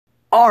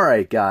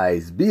Alright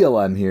guys,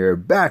 BLM here,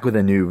 back with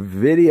a new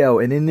video,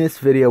 and in this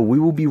video we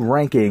will be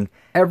ranking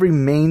every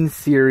main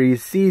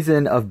series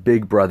season of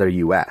Big Brother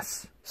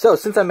U.S. So,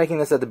 since I'm making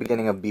this at the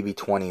beginning of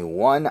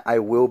BB21, I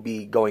will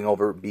be going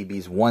over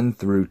BBs 1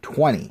 through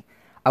 20.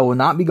 I will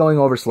not be going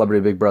over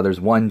Celebrity Big Brothers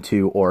 1,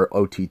 2, or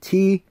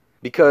OTT,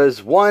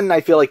 because 1,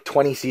 I feel like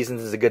 20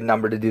 seasons is a good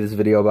number to do this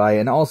video by,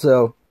 and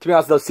also, to be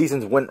honest, those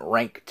seasons wouldn't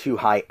rank too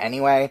high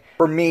anyway.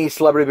 For me,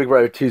 Celebrity Big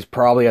Brother 2 is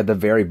probably at the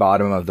very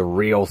bottom of the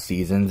real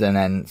seasons, and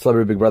then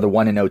Celebrity Big Brother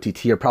 1 and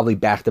OTT are probably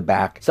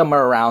back-to-back,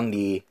 somewhere around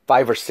the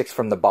 5 or 6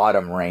 from the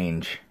bottom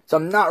range. So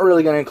I'm not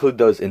really going to include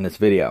those in this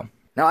video.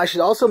 Now, I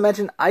should also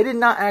mention, I did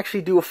not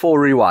actually do a full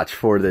rewatch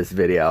for this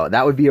video.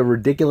 That would be a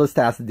ridiculous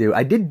task to do.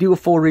 I did do a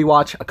full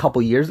rewatch a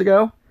couple years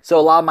ago, so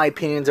a lot of my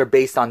opinions are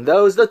based on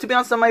those, though to be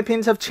honest, some of my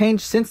opinions have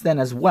changed since then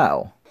as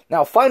well.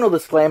 Now, final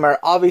disclaimer,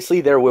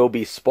 obviously there will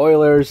be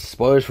spoilers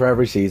for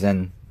every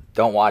season.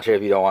 Don't watch it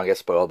if you don't want to get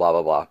spoiled, blah,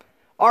 blah, blah.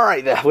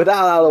 Alright then, with that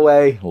out of the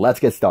way, let's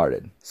get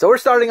started. So we're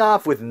starting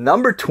off with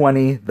number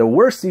 20, the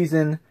worst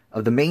season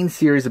of the main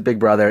series of Big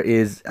Brother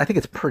is, I think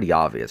it's pretty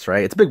obvious,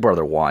 right? It's Big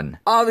Brother 1.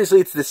 Obviously,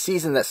 it's the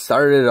season that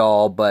started it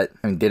all, but,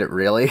 I mean, did it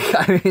really?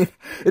 I mean,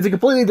 it's a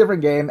completely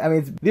different game. I mean,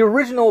 it's the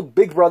original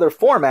Big Brother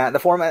format, the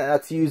format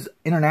that's used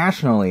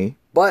internationally,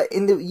 but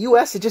in the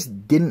US, it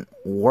just didn't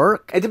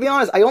work. And to be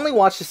honest, I only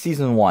watched the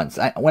season once.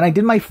 When I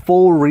did my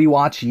full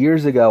rewatch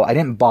years ago, I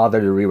didn't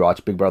bother to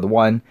rewatch Big Brother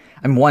 1.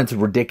 I mean, 1, it's a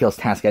ridiculous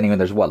task anyway.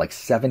 There's, what, like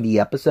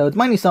 70 episodes?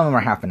 Mind you, some of them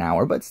are half an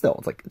hour, but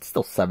still, it's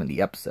still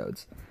 70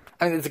 episodes.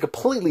 I mean, it's a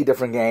completely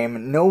different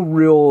game, no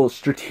real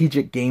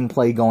strategic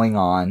gameplay going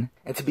on,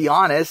 and to be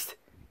honest,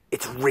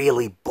 it's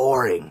really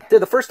boring.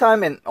 The first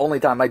time and only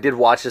time I did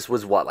watch this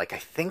was what, like, I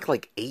think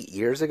like 8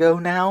 years ago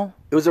now?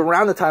 It was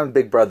around the time of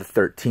Big Brother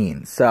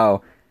 13,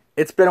 so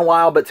it's been a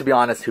while, but to be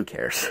honest, who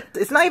cares?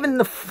 It's not even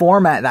the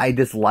format that I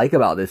dislike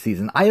about this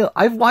season.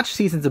 I've watched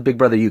seasons of Big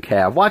Brother UK,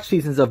 I've watched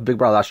seasons of Big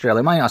Brother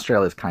Australia. Mine in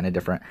Australia is kind of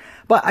different,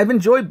 but I've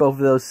enjoyed both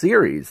of those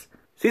series.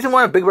 Season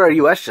 1 of Big Brother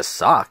US just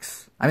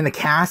sucks. I mean, the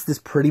cast is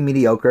pretty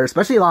mediocre,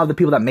 especially a lot of the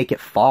people that make it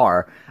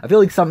far. I feel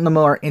like some of the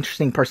more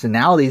interesting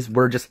personalities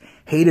were just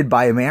hated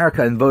by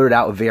America and voted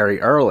out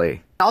very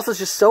early. Also, it's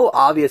just so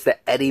obvious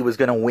that Eddie was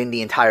going to win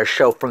the entire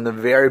show from the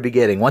very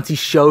beginning. Once he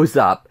shows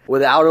up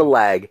without a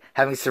leg,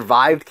 having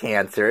survived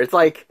cancer, it's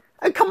like,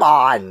 come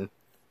on,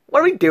 what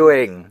are we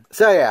doing?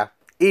 So yeah,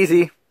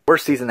 easy,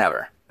 worst season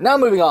ever. Now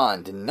moving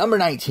on to number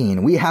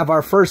 19, we have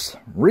our first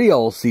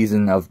real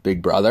season of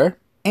Big Brother.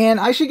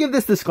 And I should give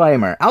this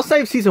disclaimer,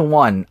 outside of season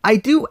 1, I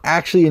do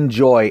actually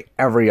enjoy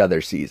every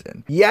other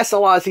season. Yes, a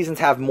lot of seasons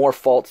have more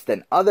faults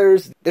than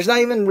others. There's not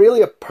even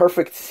really a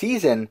perfect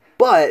season,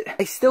 but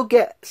I still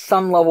get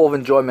some level of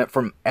enjoyment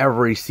from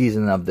every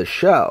season of the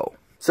show.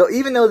 So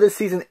even though this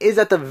season is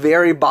at the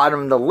very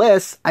bottom of the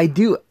list, I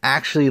do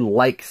actually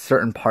like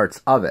certain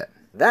parts of it.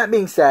 That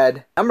being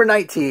said, number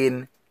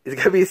 19 is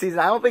going to be a season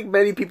I don't think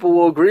many people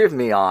will agree with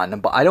me on,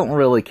 but I don't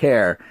really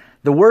care.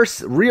 The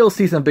worst real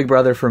season of Big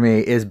Brother for me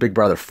is Big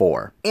Brother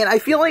 4. And I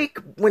feel like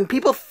when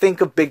people think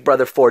of Big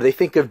Brother 4, they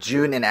think of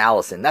June and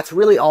Allison. That's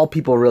really all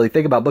people really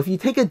think about. But if you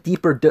take a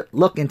deeper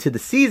look into the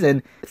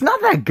season, it's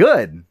not that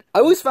good. I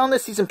always found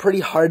this season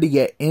pretty hard to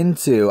get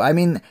into. I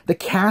mean, the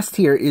cast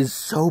here is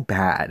so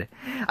bad.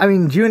 I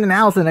mean, June and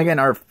Allison, again,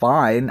 are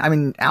fine. I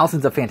mean,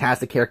 Allison's a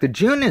fantastic character.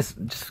 June is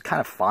just kind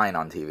of fine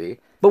on TV.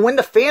 But when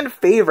the fan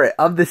favorite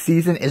of the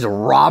season is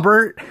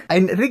Robert, I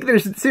think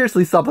there's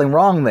seriously something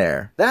wrong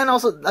there. Then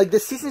also, like,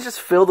 this season's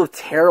just filled with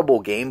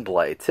terrible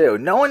gameplay, too.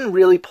 No one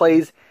really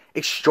plays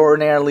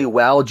extraordinarily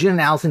well. June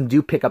and Allison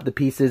do pick up the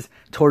pieces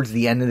towards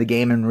the end of the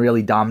game and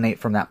really dominate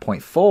from that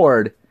point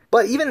forward.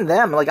 But even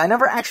them, like, I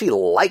never actually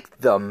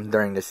liked them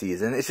during the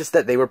season. It's just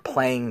that they were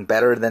playing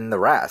better than the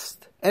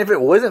rest. And if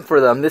it wasn't for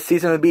them, this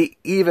season would be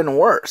even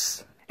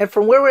worse. And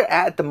from where we're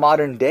at the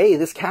modern day,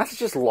 this cast is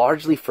just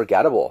largely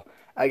forgettable.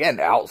 Again,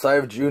 outside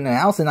of June and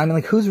Allison, I mean,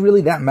 like, who's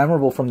really that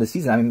memorable from the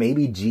season? I mean,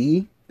 maybe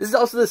G? This is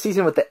also the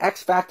season with the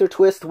X Factor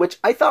twist, which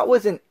I thought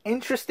was an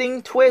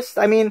interesting twist.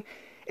 I mean,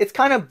 it's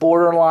kind of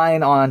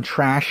borderline on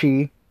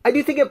trashy. I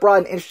do think it brought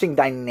an interesting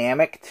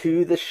dynamic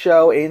to the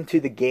show and to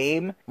the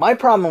game. My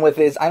problem with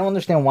it is I don't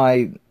understand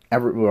why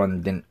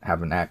everyone didn't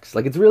have an X.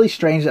 Like, it's really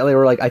strange that they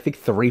were, like, I think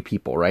 3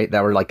 people, right?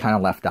 That were, like, kind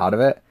of left out of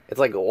it. It's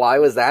like, why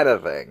was that a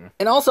thing?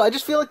 And also, I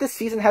just feel like this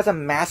season has a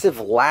massive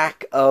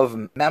lack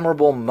of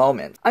memorable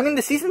moments. I mean,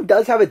 the season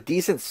does have a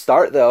decent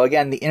start, though.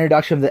 Again, the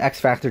introduction of the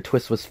X Factor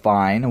twist was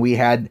fine. We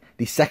had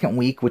the second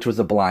week, which was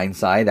a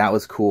blindside. That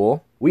was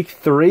cool. Week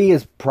 3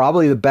 is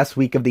probably the best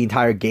week of the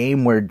entire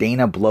game, where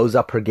Dana blows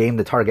up her game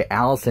to target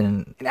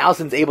Allison. And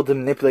Allison's able to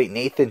manipulate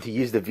Nathan to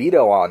use the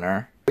veto on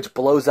her, which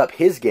blows up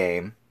his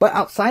game. But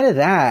outside of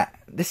that,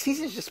 this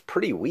season is just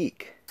pretty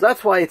weak. So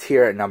that's why it's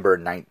here at number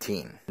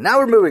 19. Now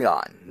we're moving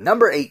on.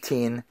 Number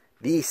 18,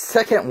 the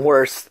second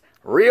worst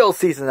real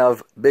season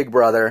of Big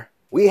Brother.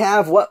 We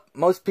have what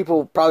most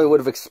people probably would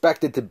have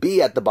expected to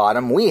be at the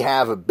bottom. We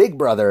have Big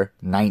Brother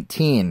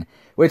 19,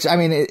 which, I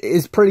mean,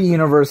 is pretty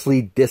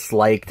universally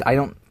disliked. I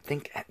don't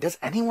think, does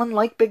anyone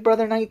like Big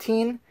Brother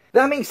 19?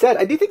 That being said,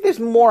 I do think there's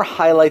more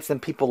highlights than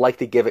people like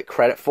to give it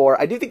credit for.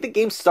 I do think the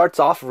game starts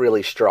off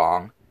really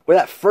strong. Where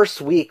that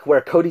first week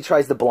where Cody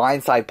tries to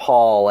blindside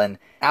Paul, and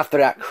after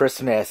that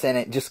Christmas, and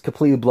it just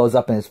completely blows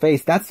up in his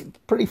face. That's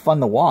pretty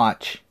fun to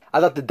watch. I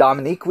thought the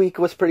Dominique week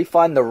was pretty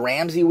fun. The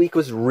Ramsey week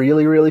was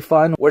really, really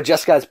fun. Where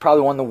Jessica has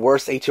probably one of the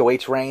worst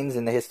HOH reigns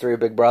in the history of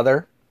Big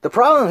Brother. The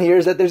problem here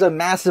is that there's a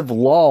massive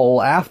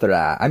lull after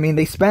that. I mean,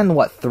 they spend,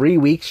 3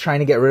 weeks trying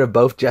to get rid of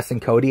both Jess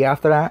and Cody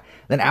after that.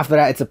 Then after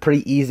that, it's a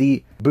pretty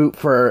easy boot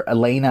for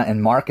Elena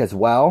and Mark as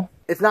well.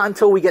 It's not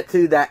until we get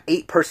to that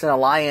 8-person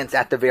alliance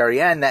at the very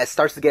end that it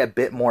starts to get a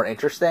bit more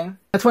interesting.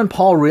 That's when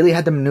Paul really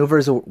had to maneuver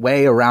his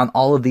way around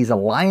all of these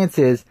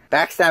alliances,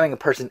 backstabbing a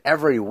person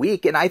every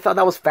week, and I thought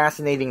that was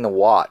fascinating to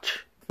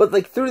watch.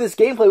 But, through this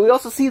gameplay, we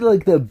also see,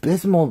 the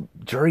abysmal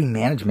jury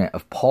management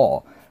of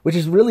Paul, which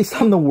is really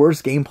some of the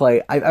worst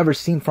gameplay I've ever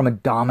seen from a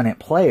dominant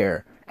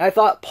player. And I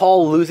thought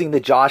Paul losing to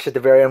Josh at the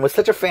very end was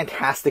such a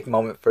fantastic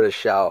moment for the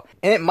show.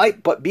 And it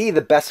might be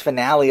the best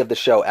finale of the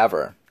show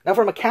ever. Now,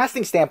 from a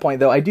casting standpoint,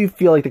 though, I do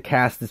feel like the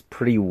cast is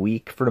pretty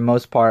weak for the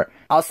most part.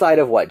 Outside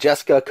of,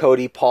 Jessica,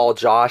 Cody, Paul,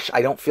 Josh,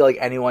 I don't feel like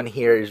anyone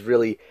here is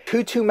really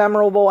too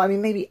memorable. I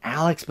mean, maybe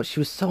Alex, but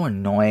she was so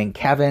annoying.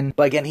 Kevin,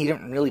 but again, he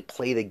didn't really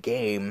play the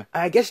game.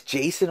 I guess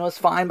Jason was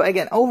fine, but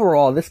again,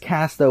 overall, this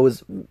cast, though,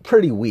 was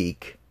pretty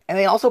weak. And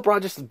they also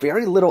brought just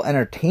very little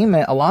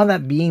entertainment, a lot of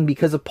that being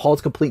because of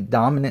Paul's complete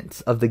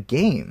dominance of the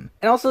game.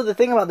 And also the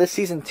thing about this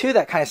season too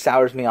that kind of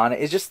sours me on it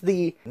is just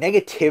the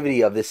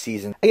negativity of this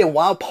season. Again,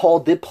 while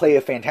Paul did play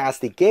a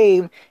fantastic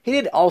game, he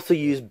did also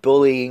use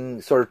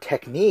bullying sort of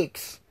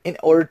techniques in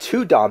order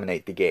to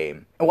dominate the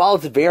game. And while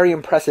it's very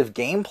impressive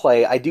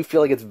gameplay, I do feel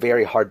like it's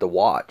very hard to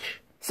watch.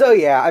 So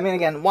yeah, I mean,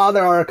 again, while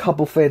there are a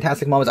couple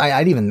fantastic moments,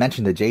 I'd even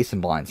mention the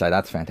Jason blindside,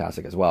 that's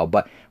fantastic as well,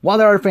 but while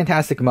there are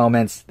fantastic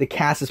moments, the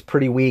cast is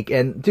pretty weak,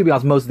 and to be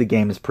honest, most of the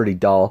game is pretty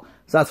dull,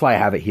 so that's why I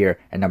have it here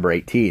at number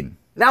 18.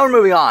 Now we're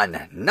moving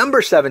on.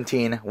 Number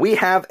 17, we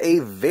have a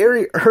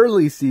very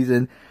early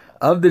season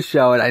of the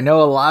show, and I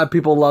know a lot of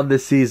people love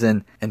this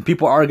season, and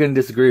people are going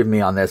to disagree with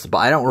me on this, but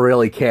I don't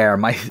really care.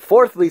 My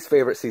fourth least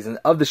favorite season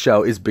of the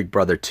show is Big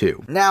Brother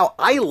 2. Now,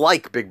 I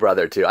like Big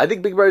Brother 2. I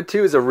think Big Brother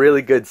 2 is a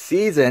really good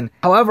season.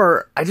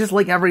 However, I just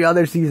like every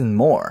other season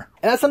more.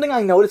 And that's something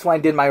I noticed when I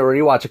did my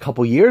rewatch a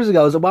couple years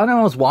ago, is that when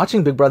I was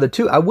watching Big Brother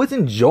 2, I was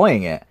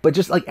enjoying it. But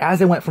just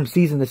as I went from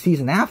season to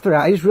season after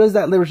that, I just realized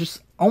that there was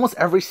just almost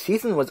every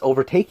season was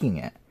overtaking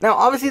it. Now,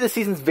 obviously, the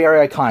season's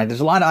very iconic. There's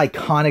a lot of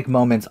iconic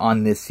moments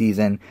on this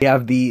season. We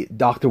have the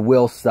Dr.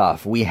 Will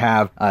stuff. We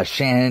have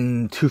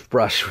Shannon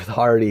toothbrush with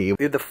Hardy.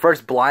 We have the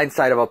first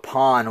blindside of a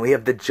pawn. We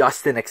have the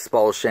Justin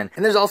expulsion.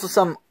 And there's also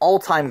some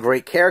all-time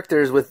great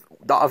characters, with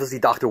obviously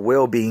Dr.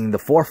 Will being the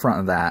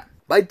forefront of that.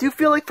 But I do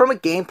feel like from a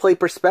gameplay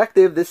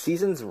perspective, this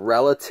season's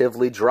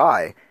relatively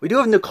dry. We do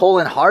have Nicole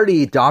and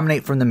Hardy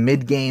dominate from the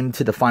mid-game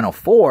to the final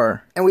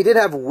four. And we did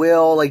have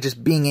Will,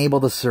 just being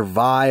able to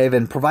survive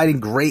and providing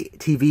great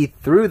TV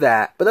through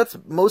that. But that's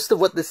most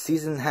of what this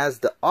season has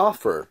to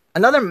offer.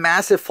 Another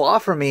massive flaw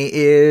for me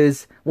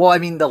is,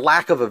 the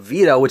lack of a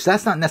veto, which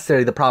that's not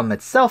necessarily the problem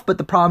itself, but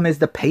the problem is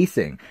the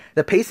pacing.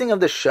 The pacing of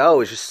the show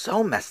is just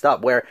so messed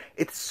up, where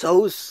it's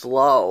so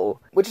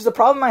slow, which is a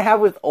problem I have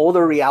with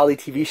older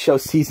reality TV show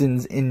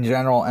seasons in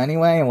general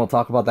anyway, and we'll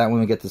talk about that when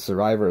we get to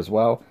Survivor as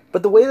well.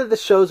 But the way that the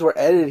shows were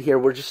edited here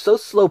were just so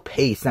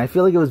slow-paced, and I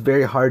feel like it was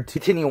very hard to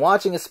continue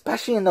watching,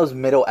 especially in those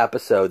middle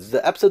episodes.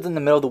 The episodes in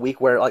the middle of the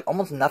week where,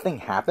 almost nothing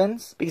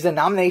happens, because the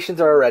nominations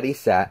are already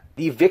set.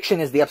 The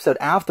eviction is the episode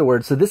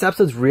afterwards, so this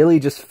episode's really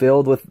just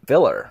filled with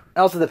filler.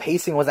 And also, the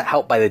pacing wasn't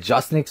helped by the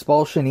Justin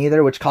expulsion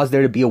either, which caused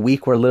there to be a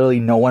week where literally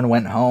no one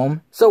went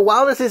home. So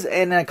while this is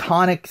an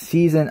iconic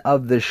season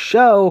of the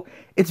show,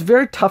 it's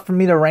very tough for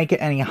me to rank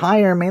it any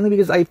higher, mainly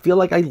because I feel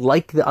like I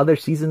like the other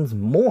seasons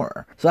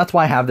more. So that's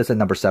why I have this at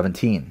number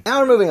 17.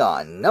 Now we're moving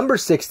on. Number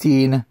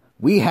 16,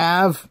 we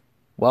have,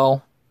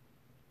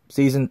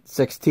 season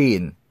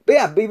 16. But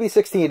yeah,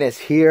 BB16 is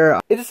here.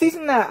 It's a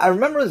season that I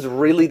remember was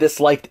really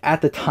disliked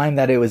at the time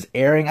that it was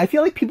airing. I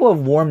feel like people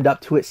have warmed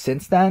up to it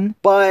since then,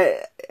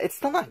 but it's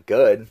still not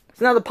good.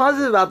 So now the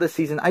positive about this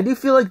season, I do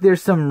feel like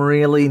there's some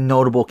really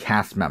notable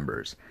cast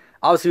members.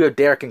 Obviously, we have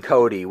Derek and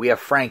Cody, we have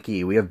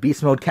Frankie, we have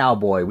Beast Mode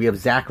Cowboy, we have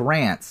Zach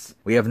Rance,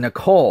 we have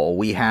Nicole,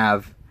 we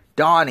have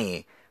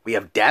Donnie, we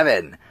have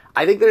Devin.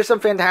 I think there's some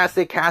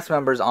fantastic cast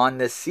members on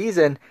this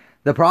season.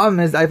 The problem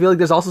is, I feel like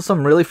there's also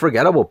some really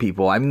forgettable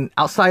people. I mean,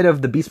 outside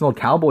of the Beast Mode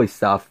Cowboy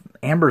stuff,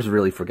 Amber's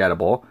really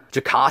forgettable.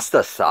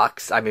 Jocasta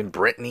sucks.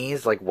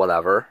 Brittany's,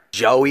 whatever.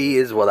 Joey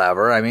is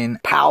whatever.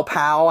 Pow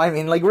Pow.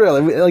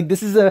 Really.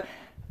 This is a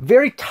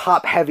very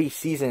top-heavy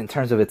season in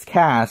terms of its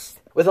cast,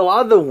 with a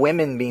lot of the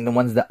women being the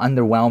ones that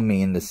underwhelm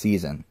me in the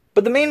season.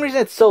 But the main reason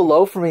it's so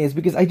low for me is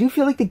because I do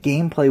feel like the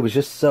gameplay was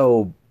just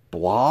so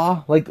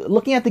blah.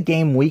 Looking at the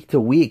game week to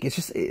week, it's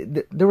just,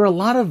 there were a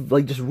lot of,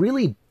 just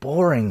really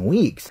boring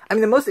weeks.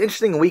 The most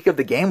interesting week of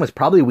the game was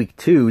probably week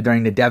 2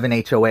 during the Devin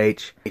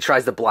HOH. He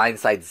tries to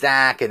blindside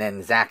Zach, and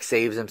then Zach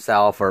saves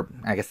himself, or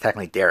I guess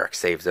technically Derek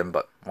saves him,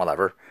 but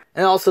whatever.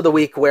 And also the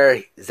week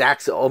where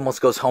Zach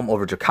almost goes home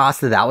over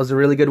Jocasta, that was a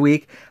really good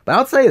week. But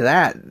I'll say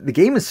that, the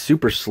game is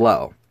super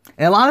slow.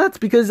 And a lot of that's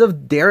because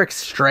of Derek's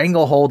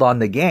stranglehold on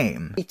the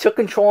game. He took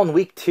control in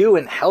week 2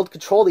 and held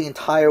control the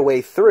entire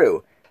way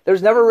through.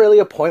 There's never really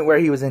a point where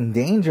he was in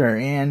danger,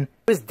 and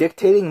he was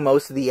dictating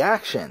most of the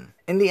action.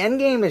 And the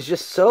endgame is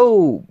just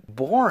so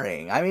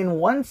boring. I mean,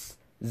 once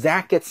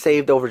Zach gets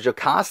saved over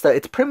Jocasta,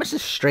 it's pretty much a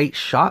straight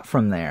shot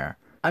from there.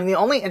 I mean, the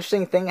only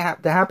interesting thing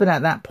to happen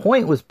at that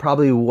point was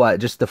probably what?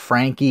 Just the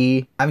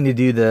Frankie having to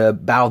do the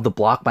Battle of the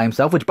Block by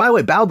himself, which, by the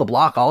way, Battle of the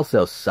Block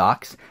also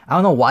sucks. I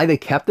don't know why they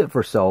kept it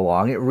for so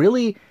long. It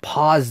really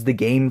paused the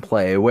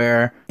gameplay,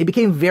 where it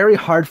became very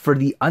hard for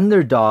the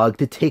underdog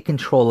to take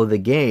control of the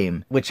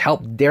game, which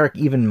helped Derek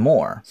even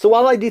more. So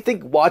while I do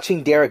think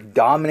watching Derek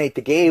dominate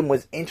the game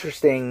was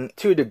interesting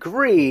to a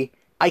degree,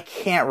 I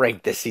can't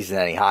rank this season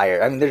any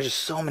higher. I mean, there's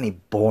just so many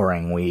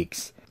boring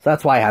weeks. So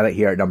that's why I have it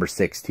here at number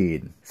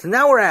 16. So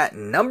now we're at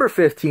number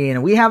 15,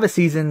 and we have a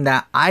season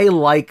that I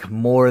like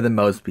more than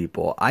most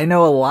people. I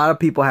know a lot of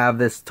people have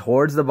this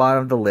towards the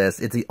bottom of the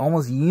list. It's the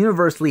almost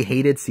universally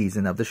hated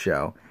season of the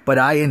show, but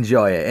I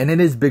enjoy it, and it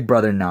is Big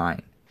Brother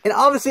 9. And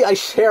obviously, I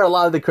share a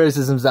lot of the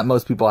criticisms that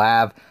most people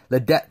have.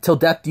 The Till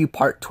Death Do You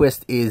Part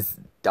twist is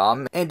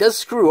dumb, and it does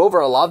screw over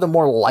a lot of the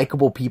more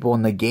likable people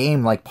in the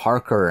game, like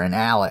Parker and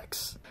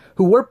Alex,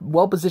 who were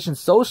well-positioned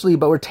socially,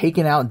 but were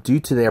taken out due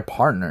to their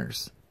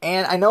partners.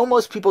 And I know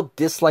most people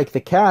dislike the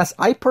cast.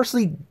 I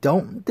personally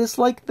don't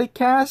dislike the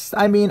cast.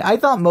 I mean, I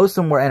thought most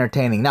of them were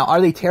entertaining. Now,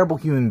 are they terrible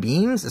human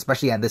beings,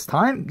 especially at this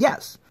time?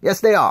 Yes. Yes,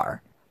 they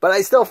are. But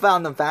I still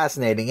found them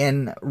fascinating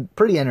and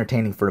pretty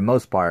entertaining for the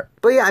most part.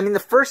 But yeah, I mean, the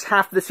first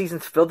half of the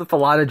season's filled with a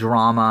lot of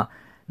drama.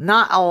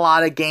 Not a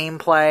lot of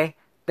gameplay.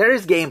 There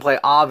is gameplay,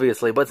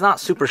 obviously, but it's not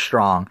super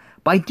strong.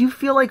 But I do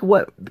feel like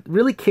what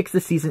really kicks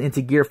the season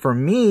into gear for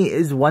me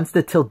is once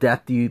the Till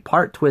Death Do You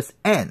Part twist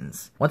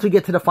ends. Once we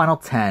get to the final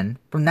 10,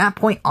 from that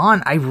point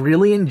on, I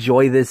really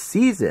enjoy this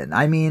season.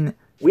 I mean,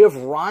 we have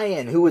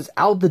Ryan, who was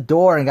out the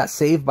door and got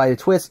saved by the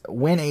twist,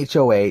 win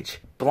HOH,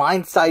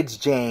 blindsides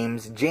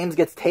James, James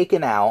gets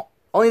taken out,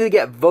 only to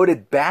get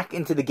voted back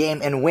into the game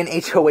and win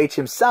HOH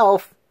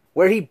himself,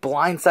 where he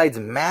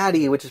blindsides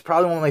Maddie, which is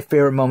probably one of my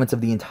favorite moments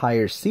of the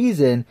entire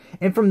season.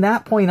 And from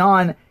that point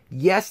on,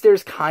 yes,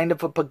 there's kind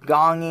of a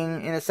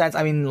pagonging in a sense.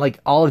 I mean,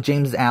 like, all of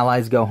James's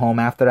allies go home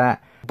after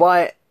that.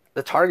 But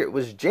the target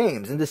was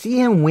James. And to see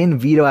him win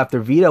veto after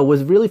veto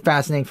was really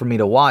fascinating for me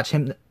to watch.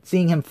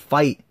 Seeing him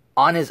fight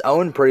on his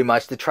own pretty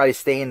much to try to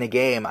stay in the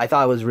game, I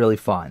thought it was really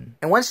fun.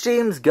 And once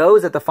James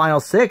goes at the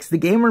final 6, the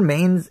game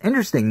remains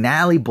interesting.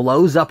 Natalie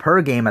blows up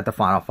her game at the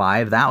final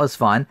 5. That was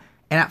fun.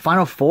 And at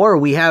final 4,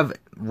 we have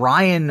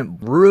Ryan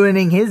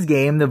ruining his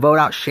game to vote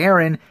out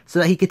Sharon so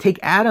that he could take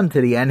Adam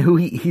to the end, who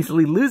he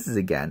easily loses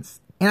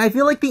against. And I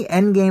feel like the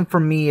end game for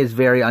me is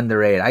very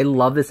underrated. I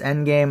love this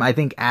end game. I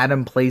think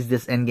Adam plays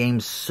this end game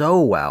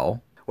so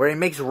well, where he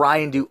makes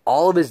Ryan do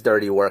all of his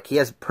dirty work. He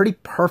has pretty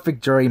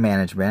perfect jury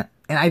management,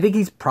 and I think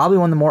he's probably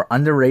one of the more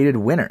underrated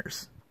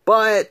winners.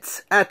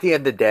 But at the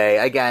end of the day,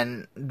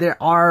 again,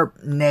 there are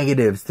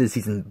negatives to the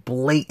season,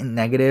 blatant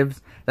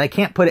negatives, that I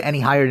can't put it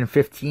any higher than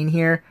 15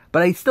 here,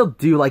 but I still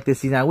do like this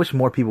season. I wish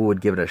more people would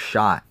give it a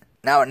shot.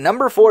 Now, at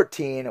number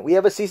 14, we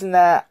have a season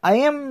that I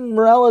am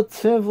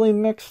relatively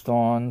mixed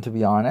on, to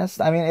be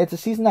honest. I mean, it's a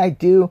season I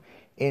do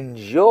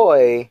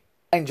enjoy.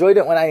 I enjoyed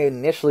it when I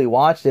initially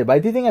watched it, but I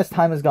do think as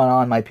time has gone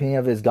on, my opinion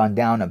of it has gone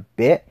down a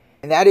bit,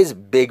 and that is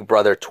Big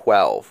Brother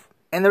 12.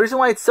 And the reason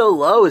why it's so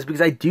low is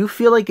because I do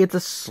feel like it's a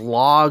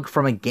slog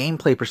from a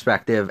gameplay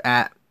perspective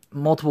at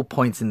multiple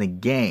points in the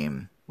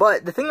game.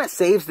 But the thing that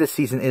saves this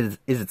season is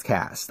its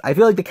cast. I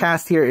feel like the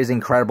cast here is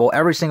incredible.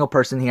 Every single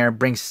person here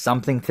brings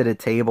something to the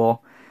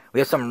table. We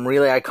have some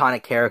really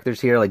iconic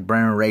characters here like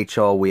Brennan and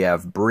Rachel. We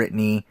have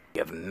Brittany. We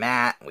have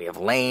Matt. We have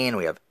Lane.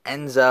 We have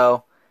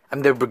Enzo. I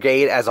mean, the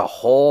brigade as a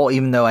whole,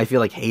 even though I feel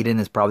like Hayden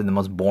is probably the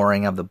most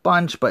boring of the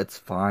bunch, but it's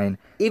fine.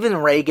 Even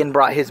Reagan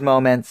brought his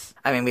moments.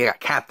 I mean, we got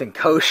Captain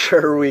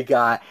Kosher,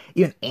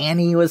 even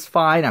Annie was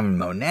fine. I mean,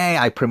 Monet,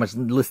 I pretty much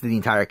listed the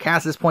entire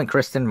cast at this point.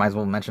 Kristen, might as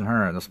well mention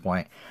her at this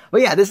point.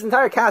 But yeah, this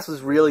entire cast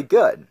was really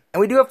good.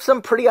 And we do have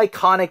some pretty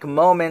iconic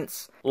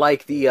moments,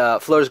 like the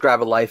Floaters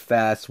Grab a Life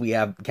Fest. We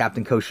have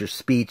Captain Kosher's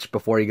speech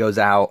before he goes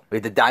out. We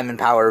have the Diamond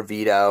Power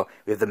veto.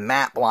 We have the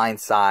Matt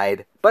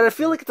blindside. But I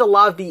feel like it's a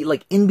lot of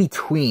the,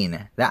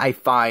 in-between that I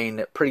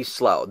find pretty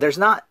slow. There's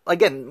not,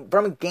 again,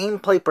 from a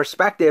gameplay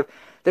perspective,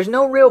 there's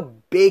no real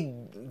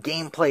big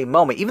gameplay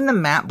moment. Even the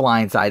Matt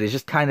blindside is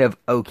just kind of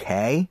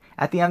okay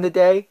at the end of the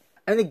day.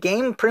 And the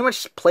game pretty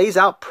much plays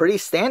out pretty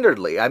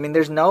standardly. I mean,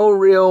 there's no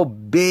real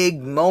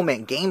big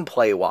moment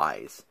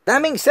gameplay-wise.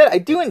 That being said, I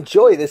do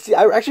enjoy this.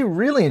 I actually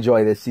really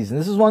enjoy this season.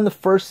 This is one of the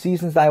first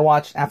seasons that I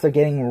watched after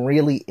getting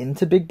really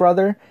into Big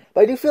Brother.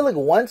 But I do feel like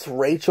once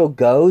Rachel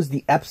goes,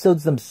 the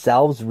episodes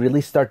themselves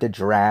really start to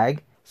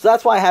drag. So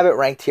that's why I have it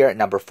ranked here at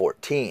number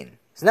 14.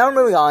 So now we're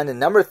moving on to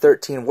number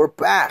 13. We're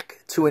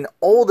back to an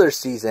older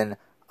season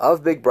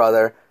of Big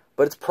Brother.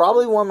 But it's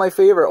probably one of my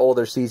favorite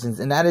older seasons,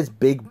 and that is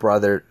Big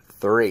Brother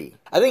 3.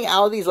 I think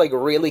out of these like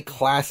really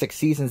classic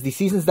seasons, these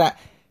seasons that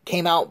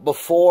came out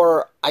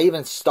before I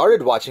even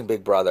started watching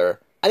Big Brother,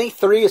 I think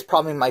 3 is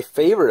probably my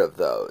favorite of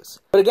those.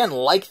 But again,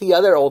 like the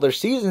other older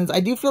seasons,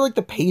 I do feel like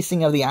the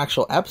pacing of the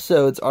actual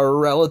episodes are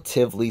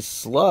relatively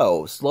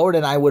slow. Slower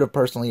than I would have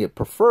personally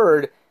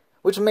preferred,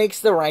 which makes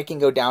the ranking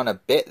go down a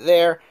bit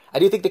there. I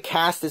do think the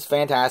cast is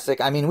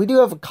fantastic. I mean, we do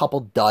have a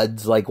couple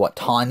duds like,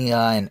 Tanya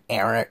and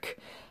Eric.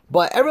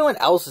 But everyone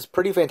else is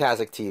pretty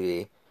fantastic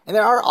TV. And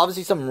there are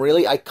obviously some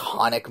really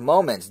iconic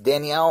moments.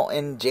 Danielle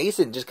and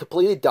Jason just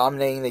completely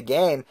dominating the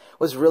game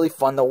was really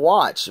fun to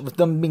watch, with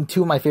them being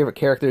two of my favorite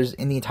characters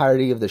in the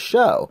entirety of the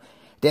show.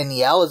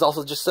 Danielle is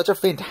also just such a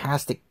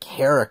fantastic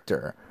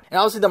character. And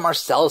obviously the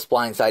Marcellus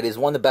blindside is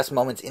one of the best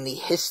moments in the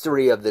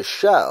history of the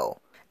show.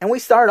 And we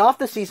started off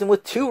the season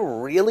with two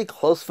really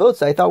close votes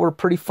that I thought were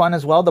pretty fun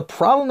as well. The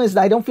problem is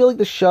that I don't feel like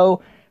the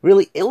show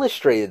really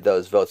illustrated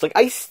those votes. Like,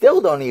 I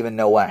still don't even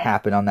know what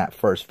happened on that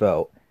first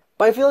vote.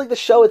 But I feel like the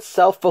show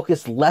itself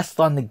focused less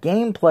on the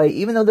gameplay,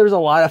 even though there's a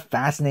lot of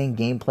fascinating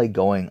gameplay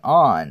going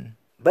on.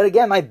 But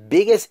again, my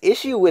biggest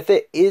issue with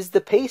it is the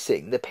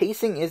pacing. The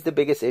pacing is the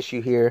biggest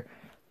issue here,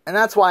 and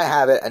that's why I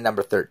have it at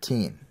number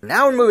 13.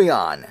 Now we're moving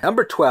on.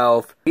 Number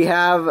 12, we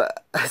have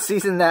a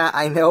season that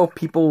I know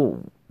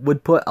people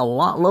would put a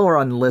lot lower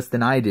on the list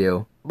than I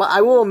do. But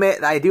I will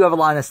admit that I do have a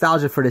lot of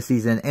nostalgia for this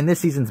season, and this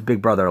season's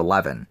Big Brother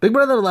 11. Big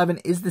Brother 11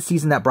 is the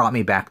season that brought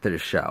me back to the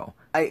show.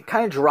 I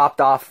kind of dropped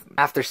off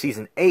after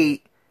season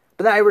 8,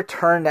 but then I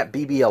returned at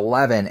BB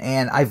 11,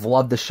 and I've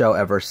loved the show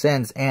ever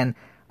since, and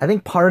I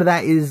think part of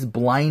that is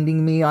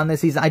blinding me on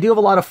this season. I do have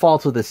a lot of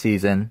faults with this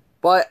season,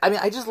 but I mean,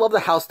 I just love the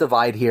house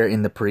divide here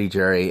in the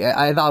pre-jury.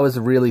 I thought it was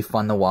really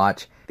fun to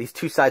watch. These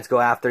two sides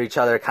go after each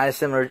other, kind of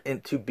similar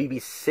to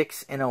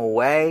BB6 in a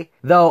way.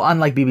 Though,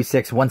 unlike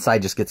BB6, one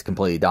side just gets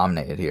completely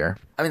dominated here.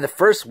 I mean, the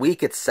first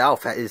week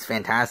itself is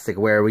fantastic,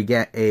 where we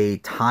get a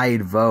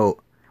tied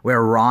vote,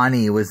 where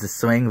Ronnie was the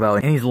swing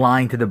vote, and he's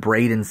lying to the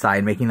Braden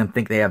side, making them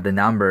think they have the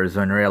numbers,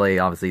 when really,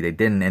 obviously, they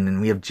didn't, and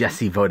then we have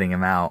Jesse voting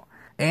him out.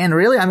 And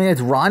really, I mean,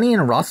 it's Ronnie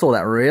and Russell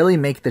that really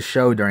make the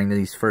show during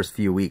these first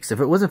few weeks. If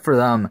it wasn't for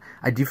them,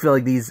 I do feel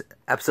like these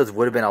episodes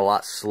would have been a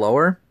lot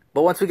slower.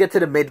 But once we get to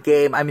the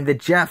mid-game, I mean, the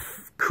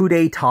Jeff coup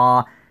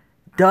d'etat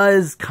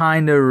does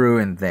kind of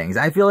ruin things.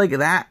 I feel like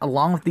that,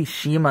 along with the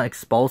Shima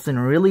expulsion,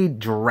 really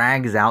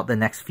drags out the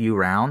next few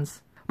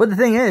rounds. But the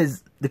thing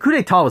is, the coup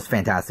d'etat was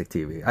fantastic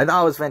TV. I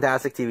thought it was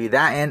fantastic TV.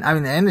 That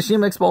and the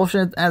Shima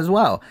expulsion as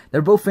well.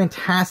 They're both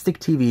fantastic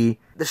TV.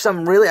 There's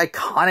some really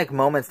iconic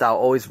moments that I'll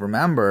always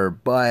remember,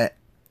 but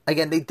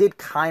again, they did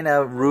kind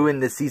of ruin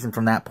this season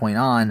from that point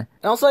on.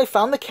 And also, I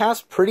found the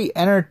cast pretty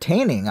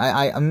entertaining.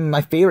 I mean,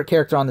 my favorite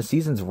character on the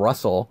season's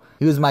Russell.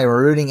 He was my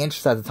rooting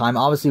interest at the time.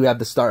 Obviously, we have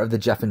the start of the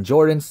Jeff and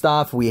Jordan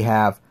stuff. We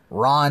have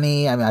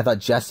Ronnie. I mean, I thought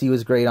Jesse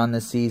was great on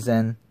this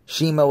season.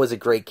 Shima was a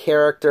great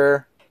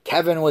character.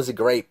 Kevin was a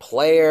great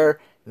player.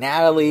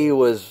 Natalie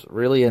was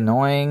really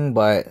annoying,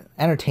 but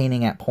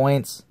entertaining at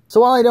points. So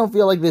while I don't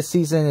feel like this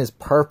season is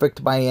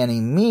perfect by any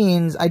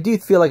means, I do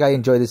feel like I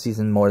enjoy this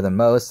season more than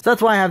most. So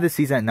that's why I have this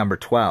season at number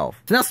 12.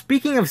 So now,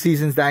 speaking of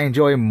seasons that I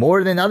enjoy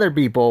more than other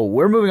people,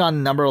 we're moving on to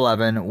number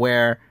 11,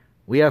 where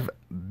we have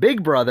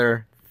Big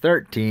Brother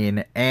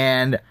 13,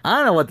 and I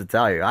don't know what to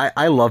tell you.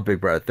 I love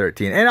Big Brother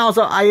 13, and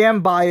also I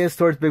am biased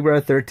towards Big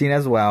Brother 13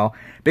 as well.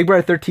 Big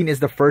Brother 13 is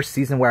the first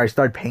season where I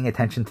started paying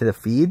attention to the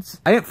feeds.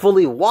 I didn't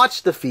fully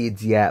watch the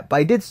feeds yet, but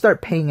I did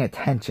start paying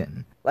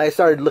attention. Like, I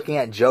started looking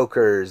at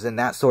jokers and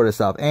that sort of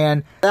stuff,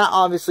 and that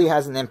obviously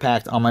has an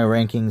impact on my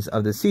rankings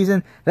of the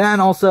season.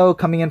 Then also,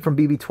 coming in from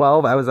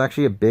BB12, I was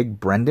actually a big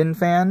Brendan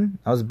fan.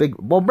 I was a big,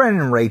 well,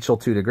 Brendan and Rachel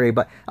to a degree,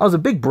 but I was a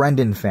big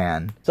Brendan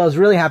fan. So I was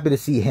really happy to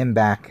see him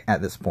back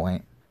at this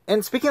point.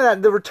 And speaking of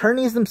that, the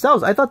returnees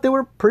themselves, I thought they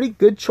were pretty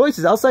good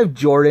choices. Outside of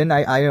Jordan,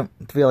 I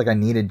don't feel like I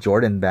needed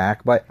Jordan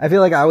back, but I feel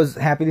like I was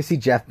happy to see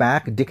Jeff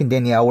back. Dick and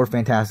Danielle were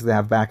fantastic to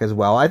have back as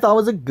well. I thought it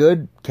was a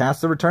good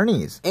cast of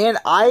returnees. And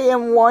I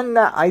am one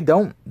that I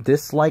don't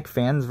dislike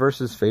fans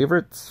versus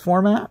favorites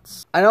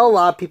formats. I know a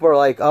lot of people are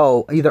like,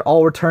 oh, either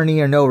all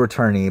returnee or no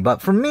returnee,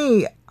 but for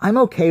me, I'm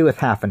okay with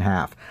half and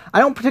half. I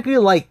don't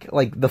particularly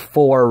like the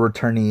 4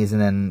 returnees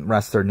and then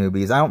rest are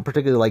newbies. I don't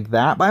particularly like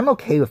that, but I'm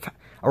okay with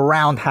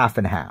around half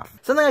and half.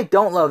 Something I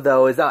don't love,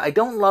 though, is that I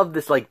don't love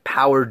this, like,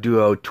 power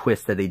duo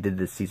twist that they did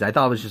this season. I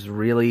thought it was just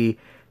really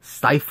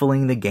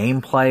stifling the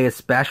gameplay,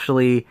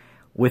 especially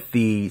with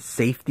the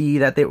safety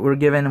that they were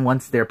given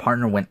once their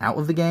partner went out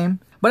of the game.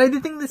 But I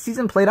did think this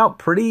season played out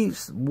pretty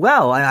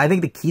well. I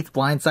think the Keith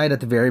blindside at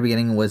the very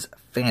beginning was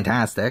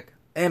fantastic.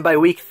 And by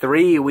week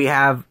 3, we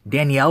have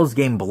Danielle's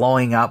game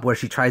blowing up, where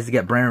she tries to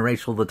get Brennan and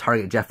Rachel to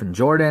target Jeff and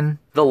Jordan.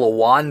 The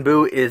Lawan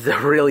boot is a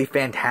really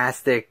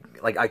fantastic,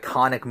 like,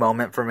 iconic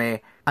moment for me.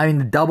 I mean,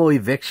 the double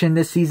eviction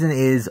this season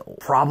is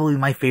probably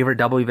my favorite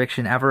double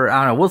eviction ever.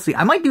 I don't know, we'll see.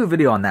 I might do a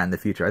video on that in the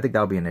future. I think that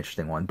would be an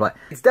interesting one, but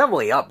it's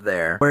definitely up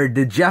there. Where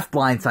the Jeff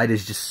blindside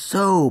is just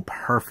so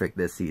perfect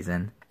this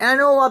season. And I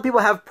know a lot of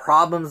people have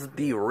problems with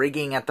the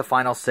rigging at the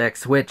final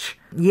 6, which,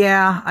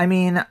 yeah, I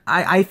mean,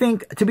 I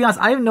think, to be honest,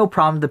 I have no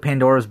problem with the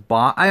Pandora's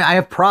box. I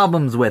have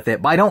problems with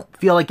it, but I don't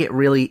feel like it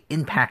really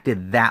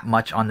impacted that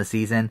much on the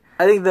season.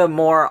 I think the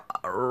more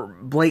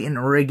blatant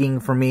rigging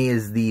for me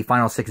is the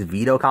final 6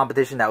 veto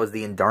competition. That was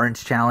the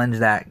endurance challenge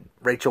that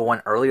Rachel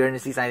won earlier in the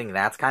season. I think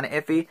that's kind of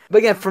iffy. But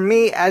again, for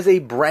me, as a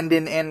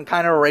Brendan and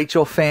kind of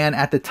Rachel fan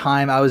at the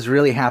time, I was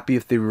really happy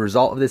with the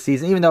result of this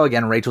season. Even though,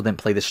 again, Rachel didn't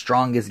play the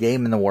strongest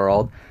game in the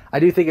world, I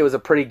do think it was a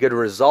pretty good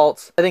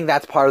result. I think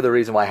that's part of the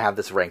reason why I have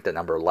this ranked at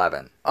number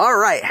 11.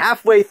 Alright,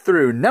 halfway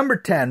through, number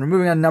 10. We're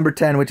moving on to number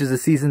 10, which is a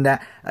season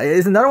that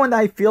is another one that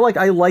I feel like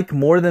I like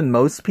more than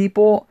most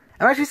people.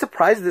 I'm actually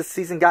surprised this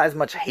season got as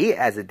much hate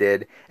as it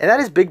did, and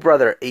that is Big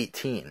Brother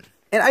 18.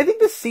 And I think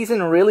this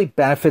season really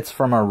benefits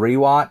from a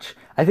rewatch.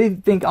 I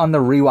think on the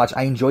rewatch,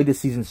 I enjoyed this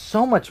season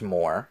so much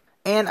more.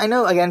 And I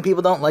know, again,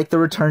 people don't like the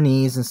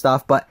returnees and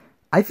stuff, but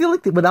I feel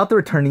like without the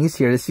returnees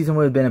here, this season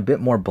would have been a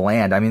bit more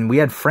bland. I mean, we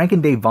had Frank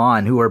and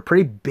Davon, who were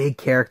pretty big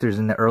characters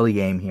in the early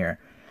game here.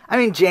 I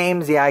mean,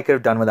 James, yeah, I could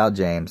have done without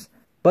James.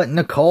 But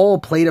Nicole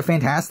played a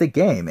fantastic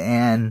game,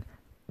 and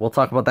we'll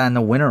talk about that in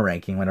the winner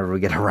ranking whenever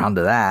we get around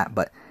to that.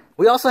 But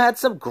we also had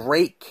some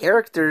great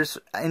characters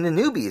in the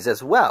newbies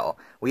as well.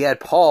 We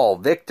had Paul,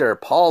 Victor,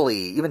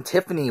 Paulie, even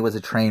Tiffany was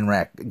a train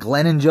wreck.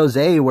 Glenn and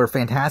Jose were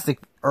fantastic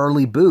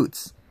early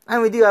boots.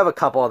 And we do have a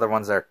couple other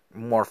ones that are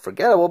more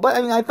forgettable, but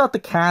I mean, I thought the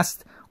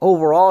cast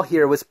overall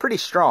here was pretty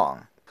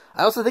strong.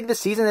 I also think the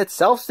season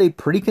itself stayed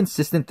pretty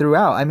consistent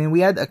throughout. I mean,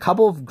 we had a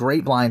couple of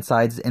great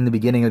blindsides in the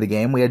beginning of the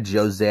game. We had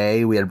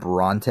Jose, we had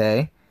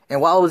Bronte. And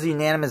while it was a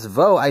unanimous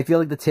vote, I feel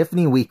like the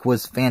Tiffany week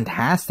was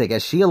fantastic,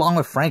 as she, along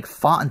with Frank,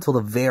 fought until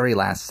the very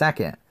last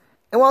second.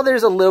 And while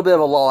there's a little bit of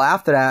a lull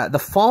after that, the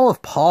fall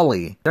of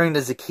Paulie during the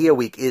Zakiya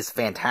week is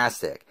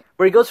fantastic,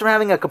 where he goes from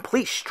having a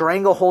complete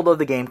stranglehold of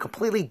the game,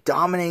 completely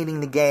dominating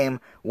the game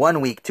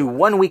 1 week, to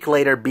 1 week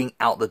later being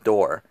out the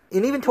door.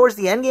 And even towards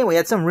the end game, we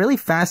had some really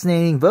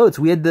fascinating votes.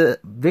 We had the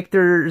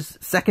Victor's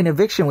second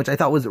eviction, which I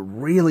thought was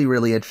really,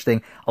 really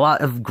interesting. A lot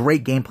of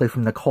great gameplay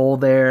from Nicole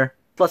there.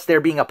 Plus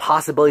there being a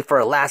possibility for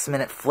a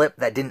last-minute flip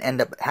that didn't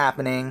end up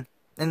happening.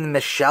 And the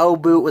Michelle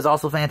boot was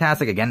also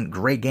fantastic. Again,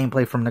 great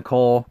gameplay from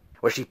Nicole,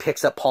 where she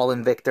picks up Paul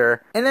and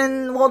Victor. And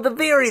then, well, the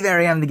very,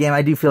 very end of the game,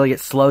 I do feel like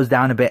it slows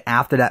down a bit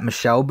after that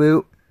Michelle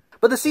boot.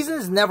 But the season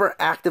is never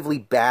actively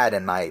bad,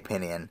 in my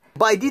opinion.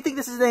 But I do think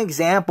this is an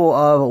example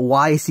of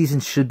why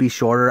seasons should be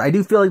shorter. I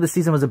do feel like the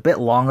season was a bit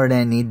longer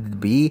than it needed to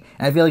be.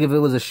 And I feel like if it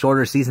was a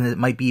shorter season, it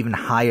might be even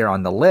higher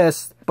on the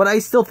list. But I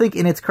still think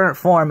in its current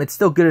form, it's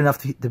still good enough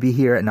to be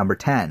here at number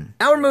 10.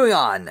 Now we're moving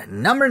on.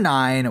 Number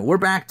 9, we're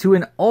back to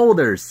an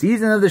older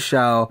season of the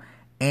show.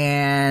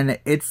 And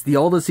it's the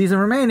oldest season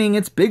remaining.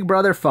 It's Big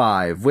Brother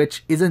 5,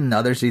 which is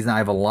another season I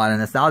have a lot of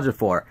nostalgia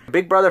for.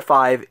 Big Brother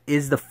 5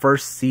 is the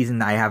first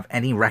season I have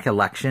any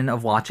recollection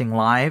of watching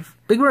live.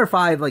 Big Brother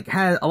 5, like,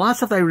 had a lot of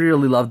stuff that I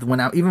really loved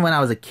even when I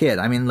was a kid.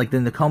 I mean, like, the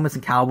Nokomis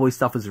and Cowboys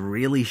stuff was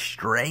really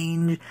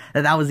strange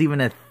that was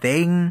even a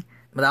thing.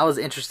 But that was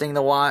interesting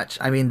to watch.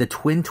 I mean, the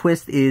twin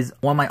twist is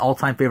one of my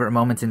all-time favorite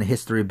moments in the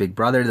history of Big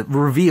Brother. The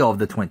reveal of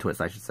the twin twist,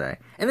 I should say.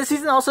 And this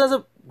season also has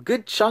a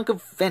good chunk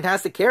of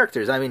fantastic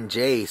characters. I mean,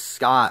 Jay,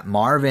 Scott,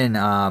 Marvin,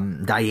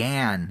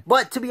 Diane.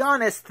 But to be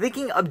honest,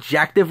 thinking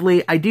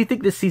objectively, I do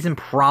think this season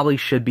probably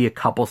should be a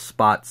couple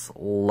spots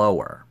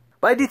lower.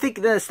 But I do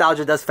think the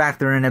nostalgia does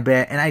factor in a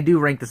bit, and I do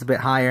rank this a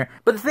bit higher.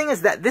 But the thing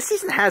is that this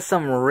season has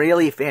some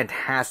really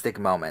fantastic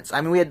moments.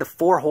 I mean, we had the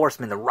Four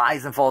Horsemen, the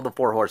rise and fall of the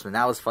Four Horsemen.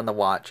 That was fun to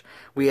watch.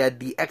 We had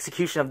the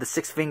execution of the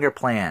Six-Finger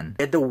Plan.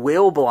 We had the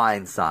Will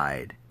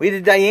blindside. We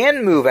had the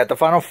Diane move at the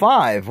final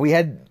 5. We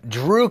had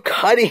Drew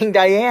cutting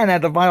Diane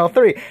at the final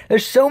 3.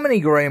 There's so many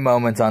great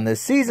moments on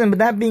this season, but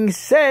that being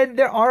said,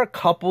 there are a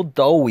couple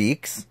dull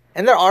weeks.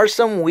 And there are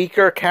some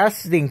weaker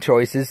casting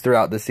choices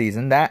throughout the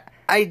season that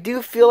I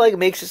do feel like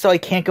makes it so I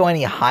can't go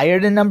any higher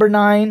than number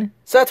 9.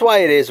 So that's why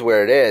it is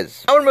where it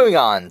is. Now we're moving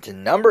on to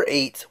number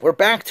 8. We're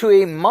back to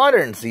a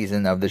modern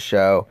season of the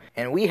show,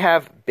 and we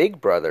have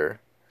Big Brother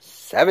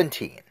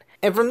 17.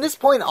 And from this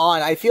point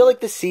on, I feel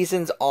like the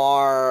seasons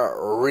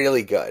are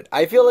really good.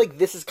 I feel like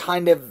this is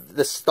kind of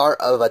the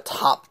start of a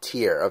top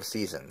tier of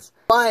seasons.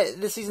 But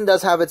this season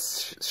does have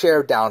its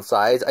share of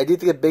downsides. I do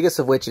think the biggest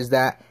of which is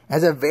that it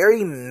has a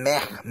very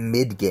meh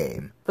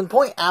mid-game. From the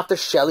point after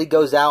Shelly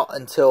goes out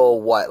until,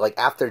 what, like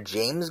after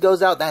James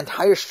goes out, that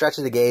entire stretch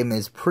of the game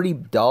is pretty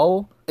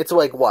dull. It's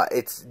like, what,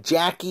 it's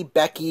Jackie,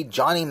 Becky,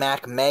 Johnny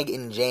Mac, Meg,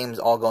 and James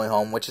all going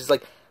home, which is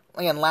like,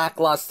 again,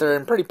 lackluster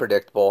and pretty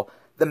predictable.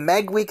 The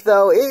Meg week,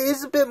 though,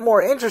 is a bit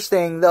more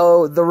interesting,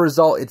 though the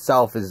result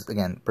itself is,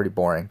 again, pretty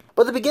boring.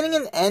 But the beginning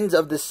and ends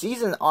of the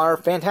season are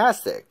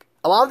fantastic.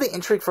 A lot of the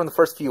intrigue from the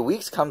first few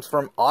weeks comes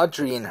from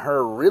Audrey and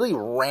her really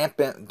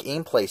rampant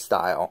gameplay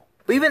style.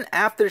 But even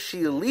after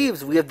she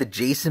leaves, we have the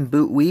Jason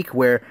boot week,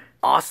 where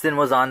Austin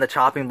was on the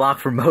chopping block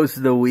for most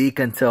of the week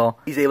until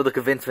he's able to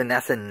convince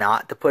Vanessa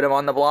not to put him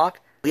on the block.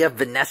 We have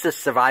Vanessa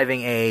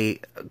surviving a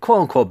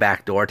quote-unquote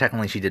backdoor.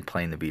 Technically, she did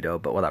play in the veto,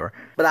 but whatever.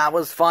 But that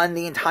was fun.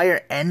 The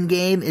entire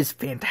endgame is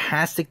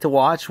fantastic to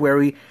watch, where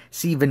we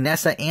see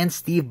Vanessa and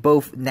Steve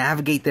both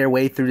navigate their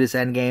way through this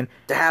endgame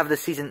to have the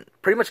season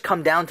pretty much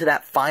come down to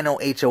that final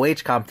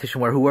HOH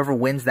competition where whoever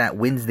wins that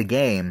wins the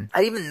game.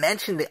 I even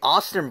mentioned the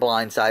Austin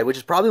blindside, which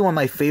is probably one of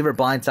my favorite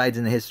blindsides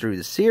in the history of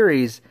the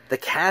series. The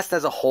cast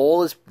as a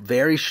whole is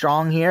very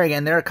strong here.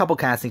 Again, there are a couple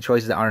casting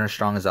choices that aren't as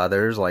strong as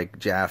others, like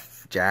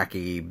Jeff,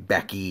 Jackie,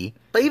 Becky.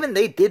 But even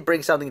they did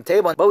bring something to the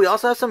table. But we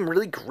also have some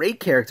really great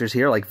characters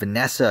here, like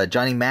Vanessa,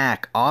 Johnny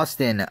Mac,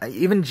 Austin.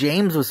 Even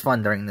James was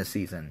fun during this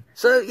season.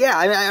 So yeah,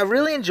 I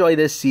really enjoy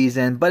this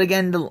season. But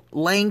again, the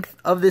length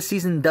of this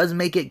season does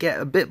make it get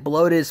a bit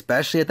bloated,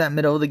 especially at that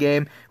middle of the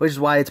game, which is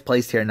why it's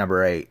placed here at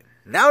number 8.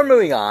 Now we're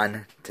moving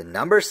on to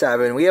number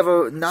 7. We have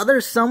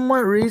another somewhat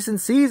recent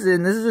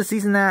season. This is a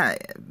season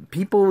that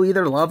people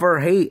either love or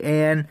hate,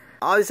 and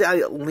obviously I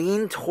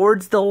lean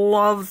towards the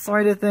love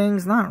side of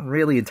things. Not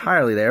really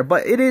entirely there,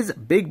 but it is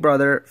Big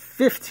Brother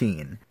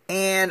 15.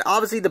 And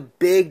obviously the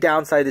big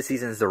downside of the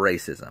season is the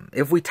racism.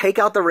 If we take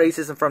out the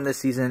racism from this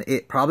season,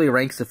 it probably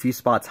ranks a few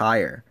spots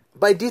higher.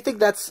 But I do think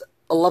that's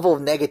a level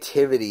of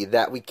negativity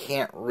that we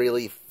can't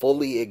really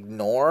fully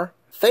ignore.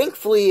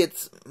 Thankfully,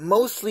 it's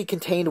mostly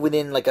contained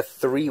within like a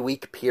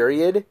 3-week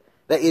period.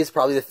 That is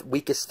probably the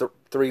weakest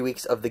 3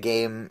 weeks of the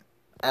game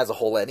as a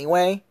whole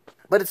anyway.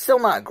 But it's still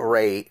not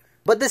great.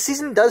 But this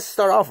season does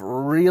start off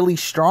really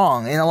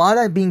strong, and a lot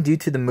of that being due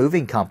to the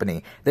moving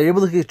company. They're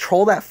able to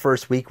control that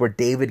first week where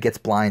David gets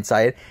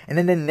blindsided, and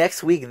then the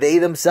next week they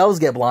themselves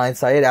get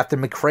blindsided after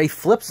McCrae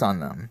flips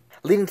on them,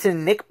 leading to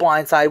Nick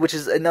blindside, which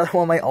is another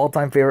one of my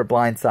all-time favorite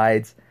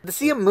blindsides. To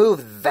see him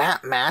move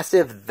that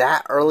massive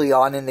that early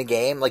on in the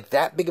game, like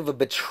that big of a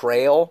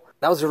betrayal,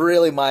 that was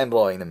really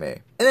mind-blowing to me.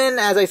 And then,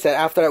 as I said,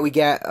 after that we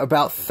get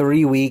about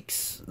 3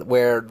 weeks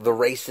where the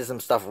racism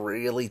stuff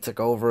really took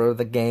over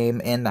the game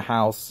and the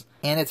house.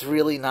 And it's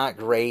really not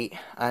great.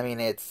 I mean,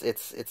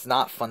 it's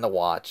not fun to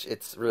watch.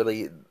 It's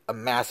really a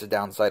massive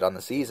downside on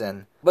the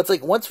season. But it's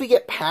like, once we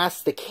get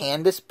past the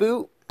Candace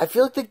boot, I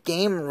feel like the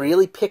game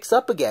really picks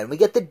up again. We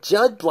get the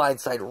Judd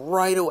blindside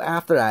right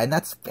after that, and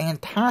that's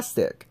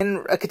fantastic.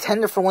 And a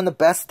contender for one of the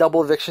best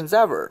double evictions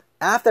ever.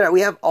 After that,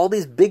 we have all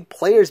these big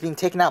players being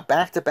taken out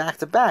back to back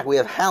to back. We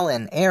have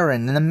Helen,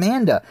 Aaron, and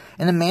Amanda.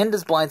 And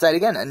Amanda's blindside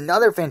again,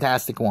 another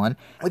fantastic one,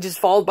 which is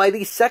followed by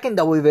the second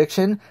double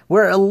eviction,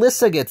 where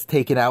Alyssa gets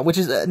taken out, which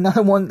is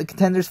another one of the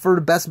contenders for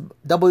the best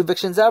double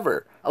evictions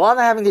ever. A lot of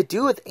that having to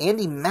do with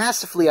Andy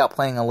massively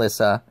outplaying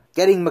Alyssa,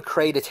 getting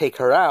McCrae to take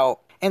her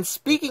out. And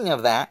speaking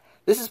of that,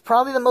 this is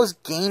probably the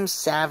most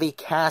game-savvy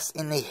cast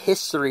in the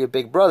history of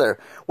Big Brother.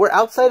 Where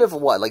outside of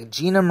what, like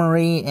Gina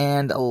Marie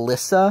and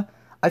Alyssa,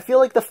 I feel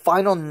like the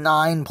final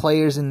 9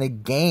 players in the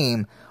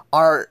game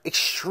are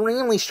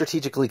extremely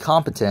strategically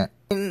competent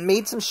and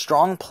made some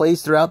strong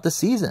plays throughout the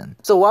season.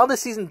 So while the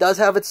season does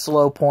have its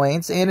slow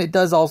points, and it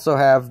does also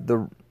have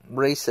the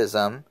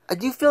racism, I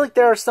do feel like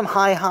there are some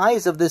high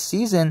highs of this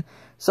season,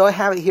 so I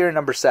have it here at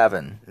number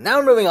 7.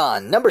 Now moving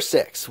on, number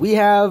 6, we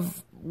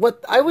have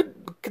what I would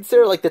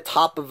consider like the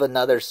top of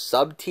another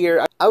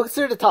sub-tier. I would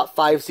consider the top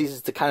 5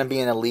 seasons to kind of be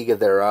in a league of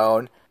their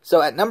own. So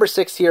at number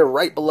 6 here,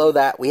 right below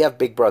that, we have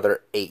Big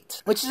Brother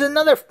 8, which is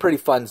another pretty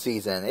fun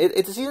season.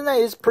 It's a season that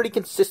is pretty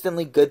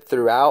consistently good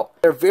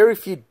throughout. There are very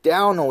few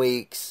down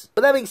weeks.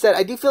 But that being said,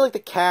 I do feel like the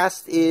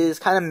cast is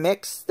kind of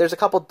mixed. There's a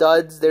couple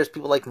duds. There's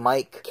people like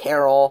Mike,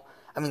 Carol.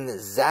 I mean,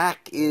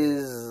 Zach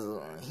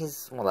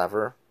he's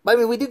whatever. But I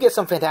mean, we do get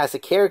some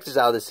fantastic characters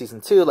out of this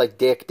season too, like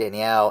Dick,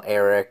 Danielle,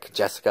 Eric,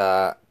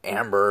 Jessica,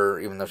 Amber,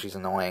 even though she's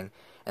annoying,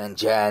 and then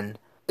Jen.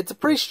 It's a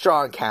pretty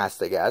strong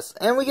cast, I guess,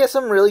 and we get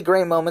some really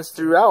great moments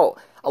throughout,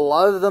 a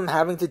lot of them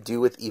having to do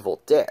with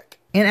Evil Dick.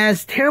 And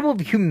as terrible of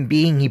a human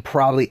being he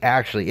probably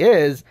actually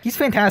is, he's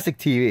fantastic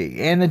TV.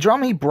 And the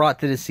drama he brought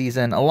to this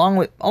season, along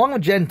with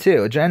Jen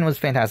too. Jen was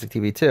fantastic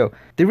TV too.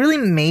 They really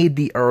made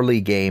the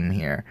early game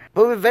here.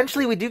 But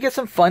eventually we do get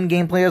some fun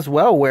gameplay as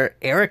well, where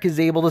Eric is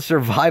able to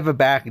survive a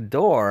back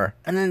door.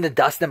 And then the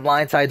Dustin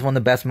blindside is one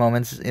of the best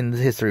moments in the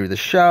history of the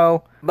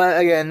show.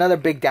 But again, another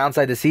big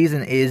downside this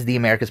season is the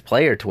America's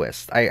Player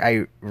twist.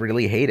 I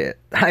really hate it.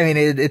 I mean,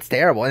 it's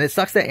terrible. And it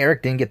sucks that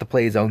Eric didn't get to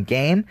play his own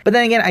game. But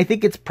then again, I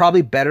think it's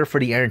probably better for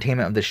the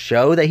entertainment of the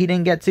show that he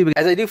didn't get to.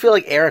 As I do feel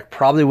like Eric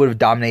probably would have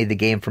dominated the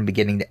game from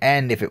beginning to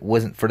end if it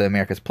wasn't for the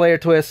America's Player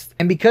twist.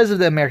 And because of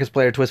the America's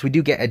Player twist, we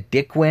do get a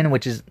Dick win,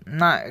 which is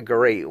not a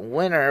great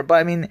winner. But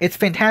I mean, it's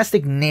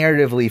fantastic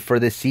narratively for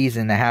this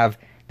season to have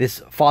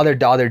this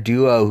father-daughter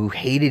duo who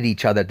hated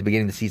each other at the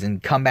beginning of the season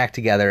come back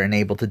together and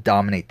able to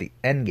dominate the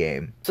end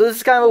game. So this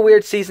is kind of a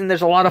weird season.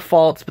 There's a lot of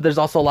faults, but there's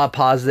also a lot of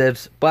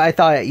positives. But I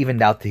thought it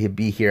evened out to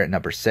be here at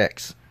number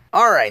 6.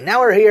 Alright,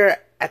 now we're here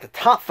at the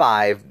top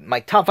 5.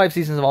 My top 5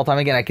 seasons of all time.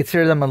 Again, I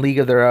consider them a league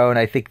of their own.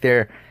 I think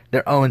they're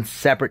their own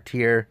separate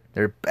tier.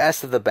 They're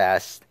best of the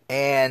best.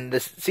 And the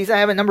season I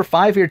have at number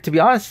 5 here, to be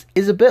honest,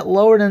 is a bit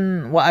lower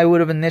than what I would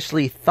have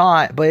initially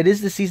thought. But it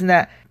is the season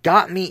that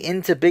got me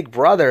into Big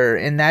Brother,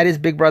 and that is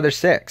Big Brother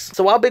 6.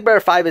 So while Big Brother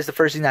 5 is the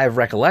first season I have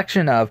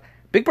recollection of,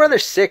 Big Brother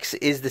 6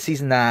 is the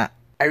season that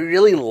I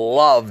really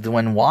loved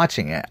when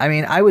watching it. I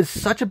mean, I was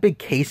such a big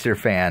Kaser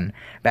fan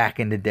back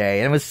in the day,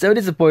 and I was so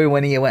disappointed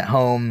when he went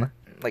home,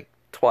 like,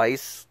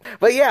 twice.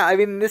 But yeah, I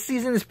mean, this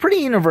season is pretty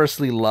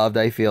universally loved,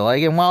 I feel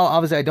like, and while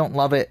obviously I don't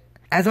love it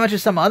as much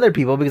as some other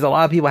people, because a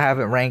lot of people have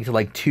it ranked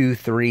like 2,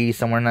 3,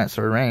 somewhere in that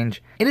sort of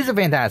range, it is a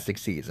fantastic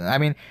season. I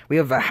mean, we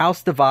have a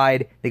house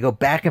divide, they go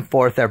back and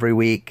forth every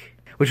week,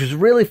 which was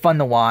really fun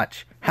to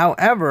watch.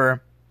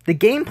 However, the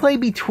gameplay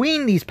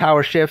between these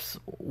power shifts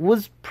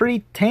was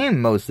pretty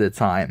tame most of the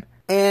time.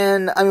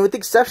 And, I mean, with the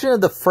exception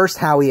of the first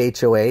Howie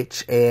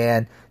HOH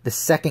and the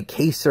second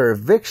Kaser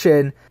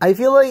eviction, I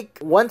feel like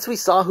once we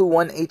saw who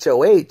won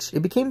HOH,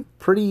 it became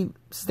pretty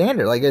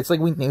standard. Like, it's like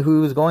we knew who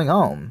was going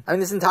home. I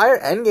mean, this entire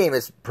endgame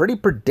is pretty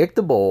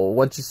predictable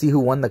once you see who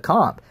won the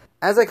comp.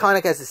 As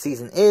iconic as the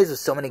season is, with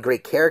so many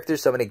great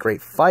characters, so many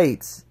great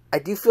fights, I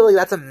do feel like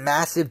that's a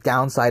massive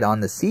downside on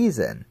the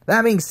season.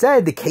 That being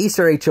said, the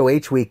Kaser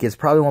HOH week is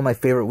probably one of my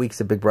favorite weeks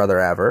of Big Brother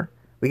ever.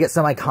 We get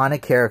some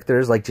iconic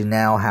characters like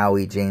Janelle,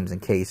 Howie, James,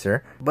 and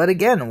Kaser. But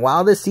again,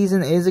 while this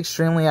season is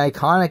extremely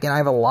iconic and I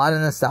have a lot of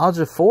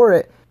nostalgia for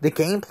it, the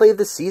gameplay of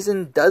the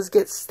season does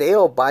get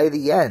stale by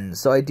the end.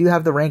 So I do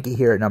have the ranking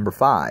here at number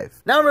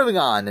 5. Now moving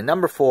on to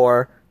number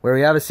 4, where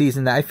we have a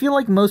season that I feel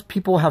like most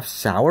people have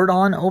soured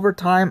on over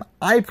time.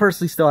 I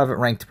personally still have it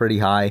ranked pretty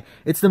high.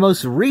 It's the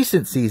most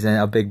recent season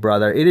of Big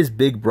Brother. It is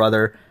Big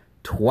Brother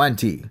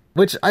 20,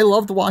 which I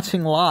loved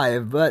watching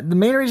live, but the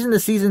main reason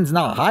the season's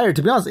not higher,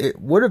 to be honest, it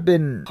would have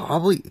been,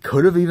 probably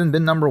could have even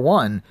been number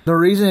 1. The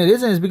reason it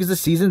isn't is because the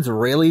season's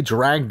really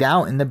dragged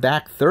out in the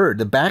back third.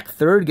 The back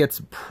third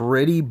gets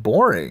pretty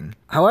boring.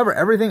 However,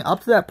 everything up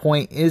to that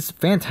point is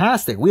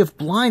fantastic. We have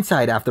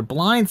blindside after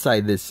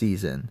blindside this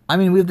season. I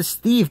mean, we have the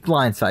Steve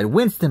blindside,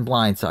 Winston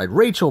blindside,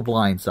 Rachel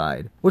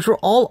blindside, which were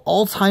all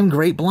all-time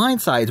great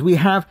blindsides. We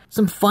have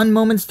some fun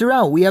moments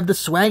throughout. We have the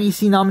Swaggy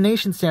C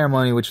nomination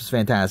ceremony, which was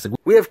fantastic.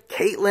 We have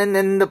Caitlyn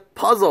and the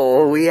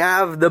puzzle. We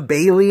have the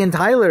Bailey and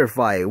Tyler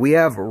fight. We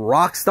have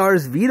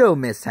Rockstar's veto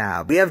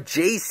mishap. We have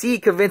JC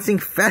convincing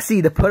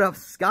Fessy to put up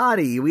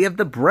Scotty. We have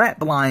the Brett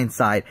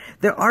blindside.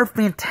 There are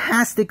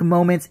fantastic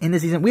moments in the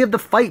season. We have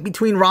the fight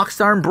between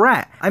Rockstar and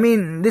Brett. I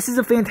mean, this is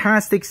a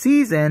fantastic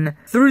season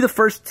through the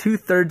first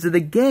 2/3 of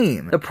the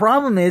game. The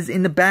problem is,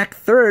 in the back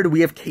third,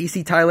 we have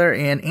Casey, Tyler,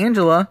 and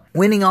Angela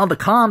winning all the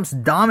comps,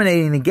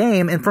 dominating the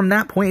game, and from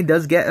that point, it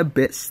does get a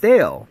bit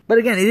stale. But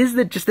again, it is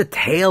just the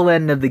tail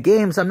end of the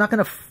game, so I'm not going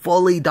to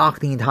fully dock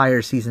the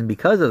entire season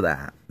because of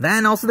that.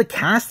 Then also the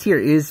cast here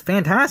is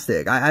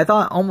fantastic. I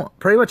thought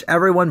pretty much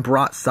everyone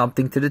brought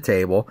something to the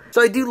table.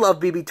 So I do love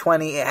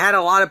BB20. It had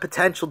a lot of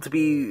potential to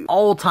be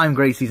all-time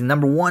great season,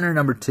 number 1 or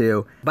number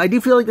 2. But I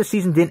do feel like the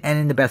season didn't end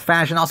in the best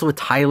fashion. Also with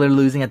Tyler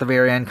losing at the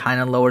very end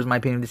kind of lowers my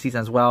opinion of the season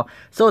as well.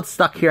 So it's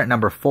stuck here at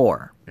number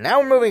 4.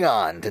 Now we're moving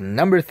on to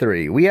number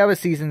 3. We have a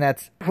season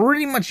that's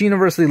pretty much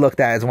universally looked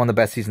at as one of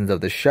the best seasons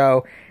of the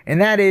show, and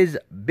that is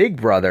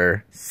Big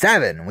Brother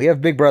 7. We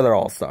have Big Brother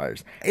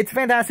All-Stars. It's a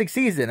fantastic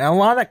season, and a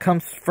lot of that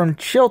comes from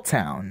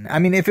Chilltown. I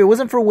mean, if it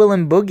wasn't for Will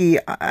and Boogie,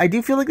 I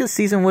do feel like this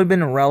season would have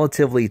been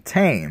relatively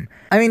tame.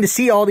 I mean, to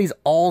see all these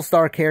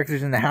all-star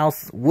characters in the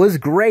house was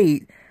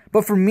great,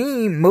 but for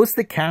me, most of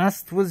the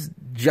cast was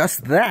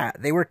just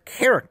that. They were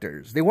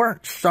characters. They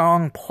weren't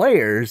strong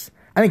players.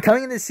 I mean,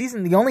 coming into this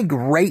season, the only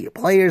great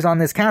players on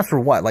this cast were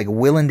what? Like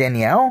Will and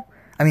Danielle?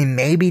 I mean,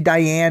 maybe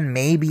Diane,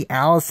 maybe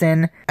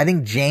Allison. I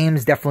think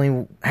James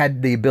definitely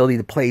had the ability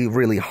to play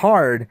really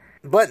hard,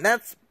 but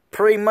that's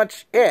pretty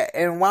much it.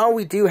 And while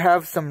we do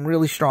have some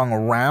really strong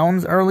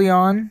rounds early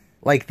on,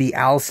 like the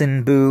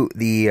Allison boot,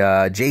 the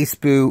Jace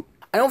boot,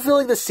 I don't feel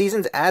like the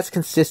season's as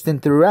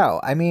consistent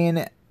throughout. I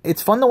mean,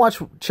 it's fun to watch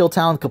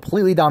Chilltown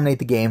completely dominate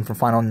the game from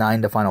Final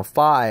 9 to Final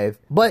 5,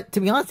 but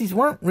to be honest, these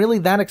weren't really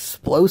that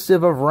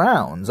explosive of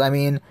rounds. I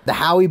mean, the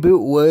Howie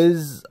boot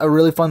was a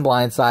really fun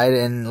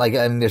blindside, and like,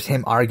 I mean, there's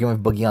him arguing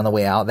with Boogie on the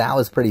way out. That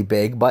was pretty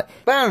big, but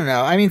I don't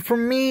know. I mean, for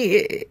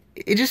me,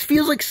 it just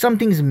feels like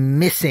something's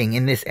missing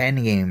in this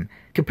endgame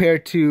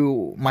compared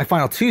to my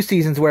final 2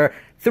 seasons, where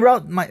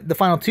throughout the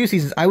final 2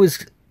 seasons, I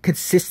was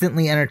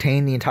consistently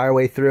entertained the entire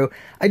way through.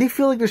 I do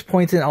feel like there's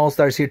points in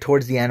All-Stars here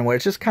towards the end where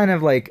it's just kind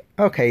of like,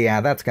 okay,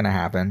 yeah, that's gonna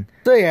happen.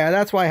 So yeah,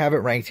 that's why I have it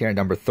ranked here at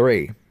number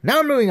 3.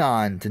 Now moving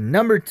on to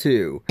number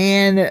 2.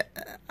 And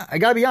I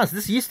gotta be honest,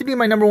 this used to be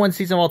my number 1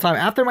 season of all time.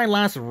 After my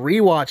last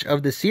rewatch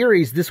of the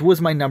series, this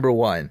was my number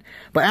 1.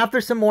 But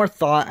after some more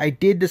thought, I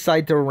did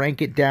decide to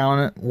rank it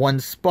down 1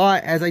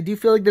 spot, as I do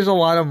feel like there's a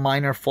lot of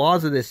minor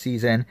flaws of this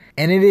season.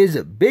 And it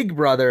is Big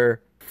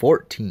Brother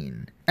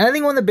 14. And I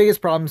think one of the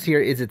biggest problems here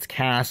is its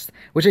cast,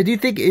 which I do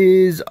think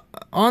is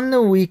on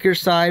the weaker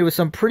side with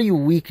some pretty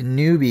weak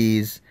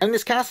newbies. And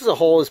this cast as a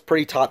whole is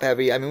pretty top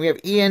heavy. I mean, we have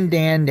Ian,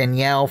 Dan,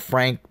 Danielle,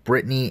 Frank,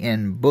 Brittany,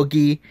 and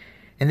Boogie.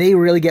 And they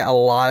really get a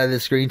lot of the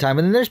screen time.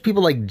 And then there's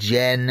people like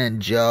Jen,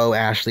 Joe,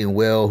 Ashley, and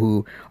Will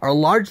who are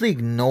largely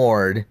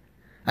ignored.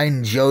 I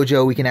mean,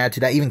 JoJo we can add to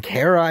that. Even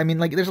Kara. I mean,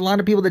 like, there's a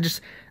lot of people that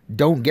just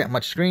don't get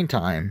much screen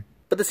time.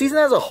 But the season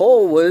as a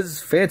whole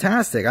was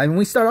fantastic. I mean,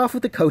 we start off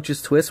with the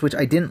coach's twist, which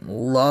I didn't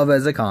love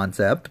as a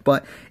concept,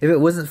 but if it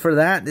wasn't for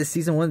that, this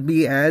season wouldn't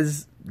be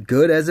as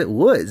good as it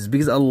was,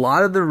 because a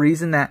lot of the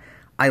reason that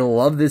I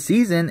love this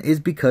season is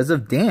because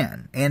of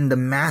Dan and the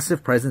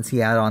massive presence he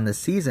had on this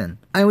season.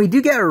 And we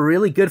do get a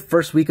really good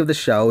first week of the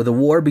show. The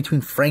war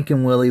between Frank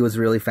and Willie was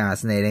really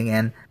fascinating,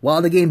 and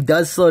while the game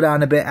does slow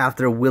down a bit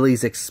after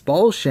Willie's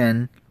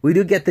expulsion, we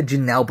do get the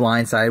Janelle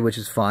blindside, which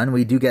is fun.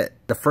 We do get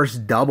the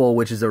first double,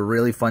 which is a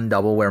really fun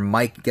double where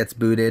Mike gets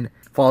booted,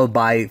 followed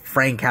by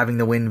Frank having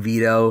to win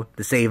veto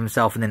to save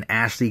himself, and then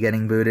Ashley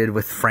getting booted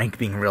with Frank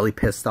being really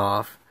pissed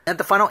off. At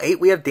the final 8,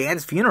 we have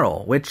Dan's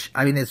funeral, which,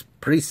 I mean, is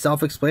pretty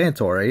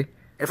self-explanatory.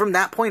 And from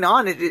that point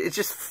on, it's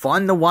just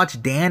fun to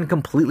watch Dan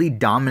completely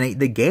dominate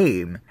the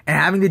game and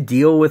having to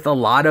deal with a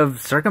lot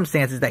of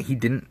circumstances that he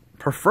didn't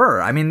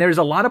prefer. I mean, there's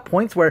a lot of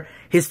points where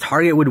his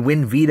target would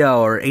win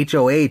veto or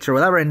HOH or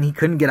whatever, and he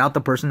couldn't get out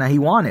the person that he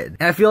wanted.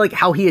 And I feel like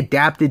how he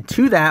adapted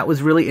to that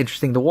was really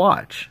interesting to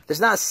watch. There's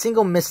not a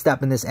single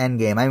misstep in this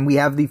endgame. I mean, we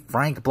have the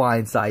Frank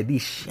blindside, the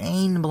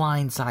Shane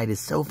blindside is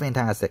so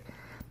fantastic.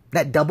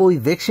 That double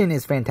eviction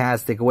is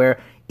fantastic, where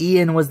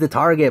Ian was the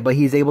target, but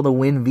he's able to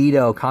win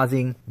veto,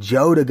 causing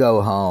Joe to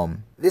go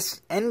home.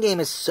 This endgame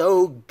is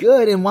so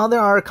good, and while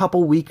there are a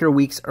couple weaker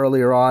weeks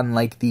earlier on,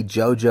 like the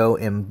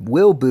JoJo and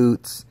Will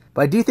boots,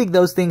 but I do think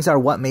those things are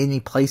what made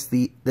me place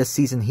this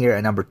season here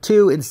at number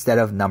 2 instead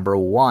of number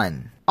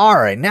 1.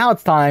 Alright, now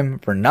it's time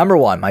for number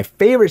 1, my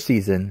favorite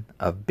season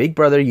of Big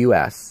Brother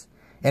U.S.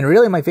 And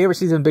really my favorite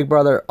season of Big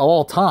Brother of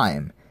all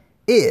time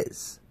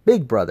is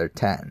Big Brother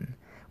 10,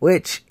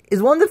 which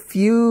is one of the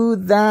few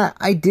that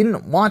I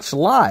didn't watch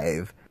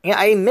live. Yeah,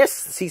 I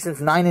missed seasons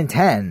 9 and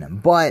 10,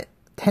 but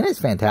 10 is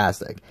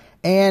fantastic.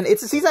 And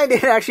it's a season I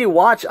didn't actually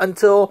watch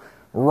until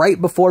right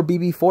before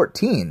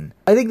BB14.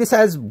 I think this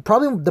has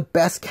probably the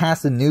best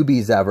cast of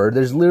newbies ever.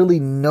 There's literally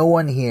no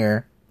one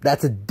here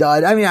that's a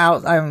dud. I mean,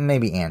 I'm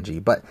maybe Angie,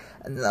 but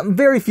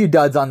very few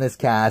duds on this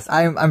cast.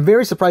 I'm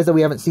very surprised that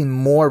we haven't seen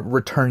more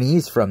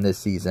returnees from this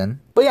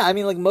season. But yeah, I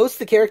mean, like, most of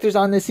the characters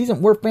on this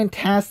season were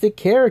fantastic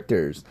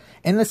characters.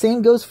 And the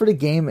same goes for the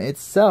game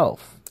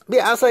itself. But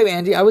yeah, outside of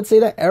Angie, I would say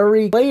that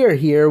every player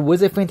here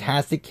was a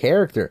fantastic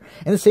character.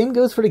 And the same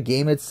goes for the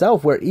game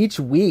itself, where each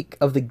week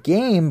of the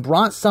game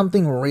brought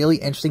something really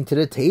interesting to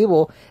the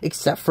table,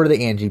 except for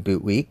the Angie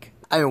boot week.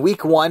 I mean,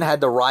 week 1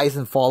 had the rise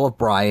and fall of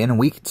Brian.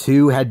 Week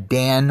 2 had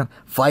Dan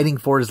fighting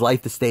for his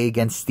life to stay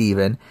against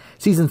Steven.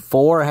 Season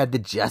 4 had the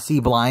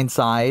Jesse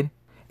blindside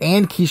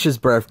and Keisha's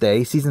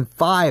birthday. Season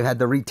 5 had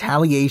the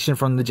retaliation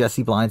from the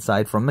Jesse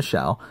blindside from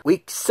Michelle.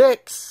 Week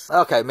 6,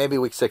 okay, maybe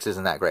week 6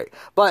 isn't that great.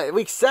 But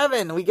week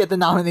 7, we get the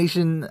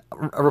nomination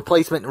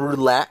replacement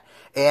roulette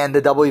and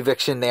the double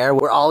eviction there,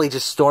 where Ollie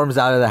just storms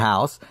out of the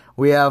house.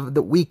 We have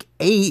the week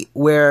 8,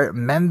 where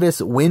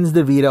Memphis wins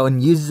the veto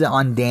and uses it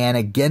on Dan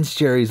against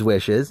Jerry's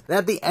wishes. And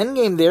at the end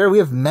game there, we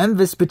have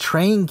Memphis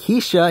betraying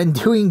Keisha and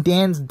doing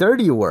Dan's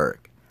dirty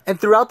work. And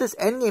throughout this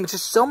endgame, it's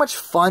just so much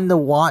fun to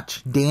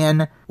watch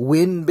Dan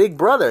win Big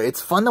Brother.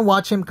 It's fun to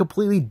watch him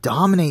completely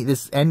dominate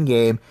this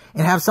endgame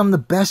and have some of the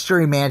best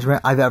jury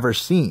management I've ever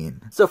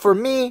seen. So for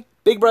me,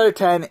 Big Brother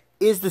 10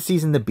 is the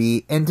season to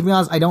beat. And to be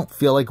honest, I don't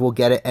feel like we'll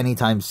get it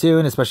anytime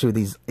soon, especially with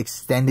these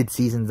extended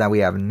seasons that we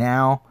have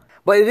now.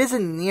 But it is a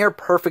near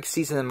perfect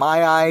season in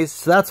my eyes,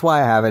 so that's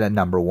why I have it at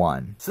number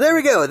 1. So there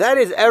we go. That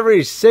is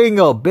every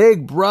single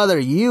Big Brother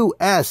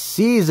U.S.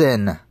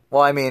 season.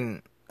 Well, I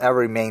mean,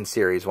 every main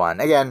series one.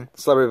 Again,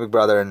 Celebrity Big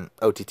Brother and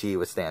OTT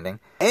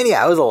withstanding. And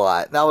yeah, it was a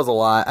lot. That was a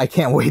lot. I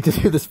can't wait to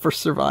do this for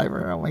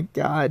Survivor. Oh my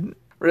god.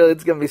 Really,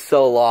 it's going to be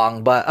so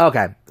long. But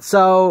okay.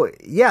 So,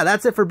 yeah,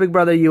 that's it for Big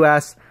Brother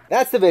U.S.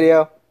 That's the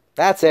video.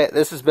 That's it.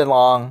 This has been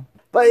long.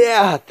 But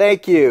yeah,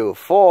 thank you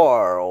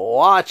for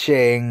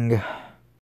watching.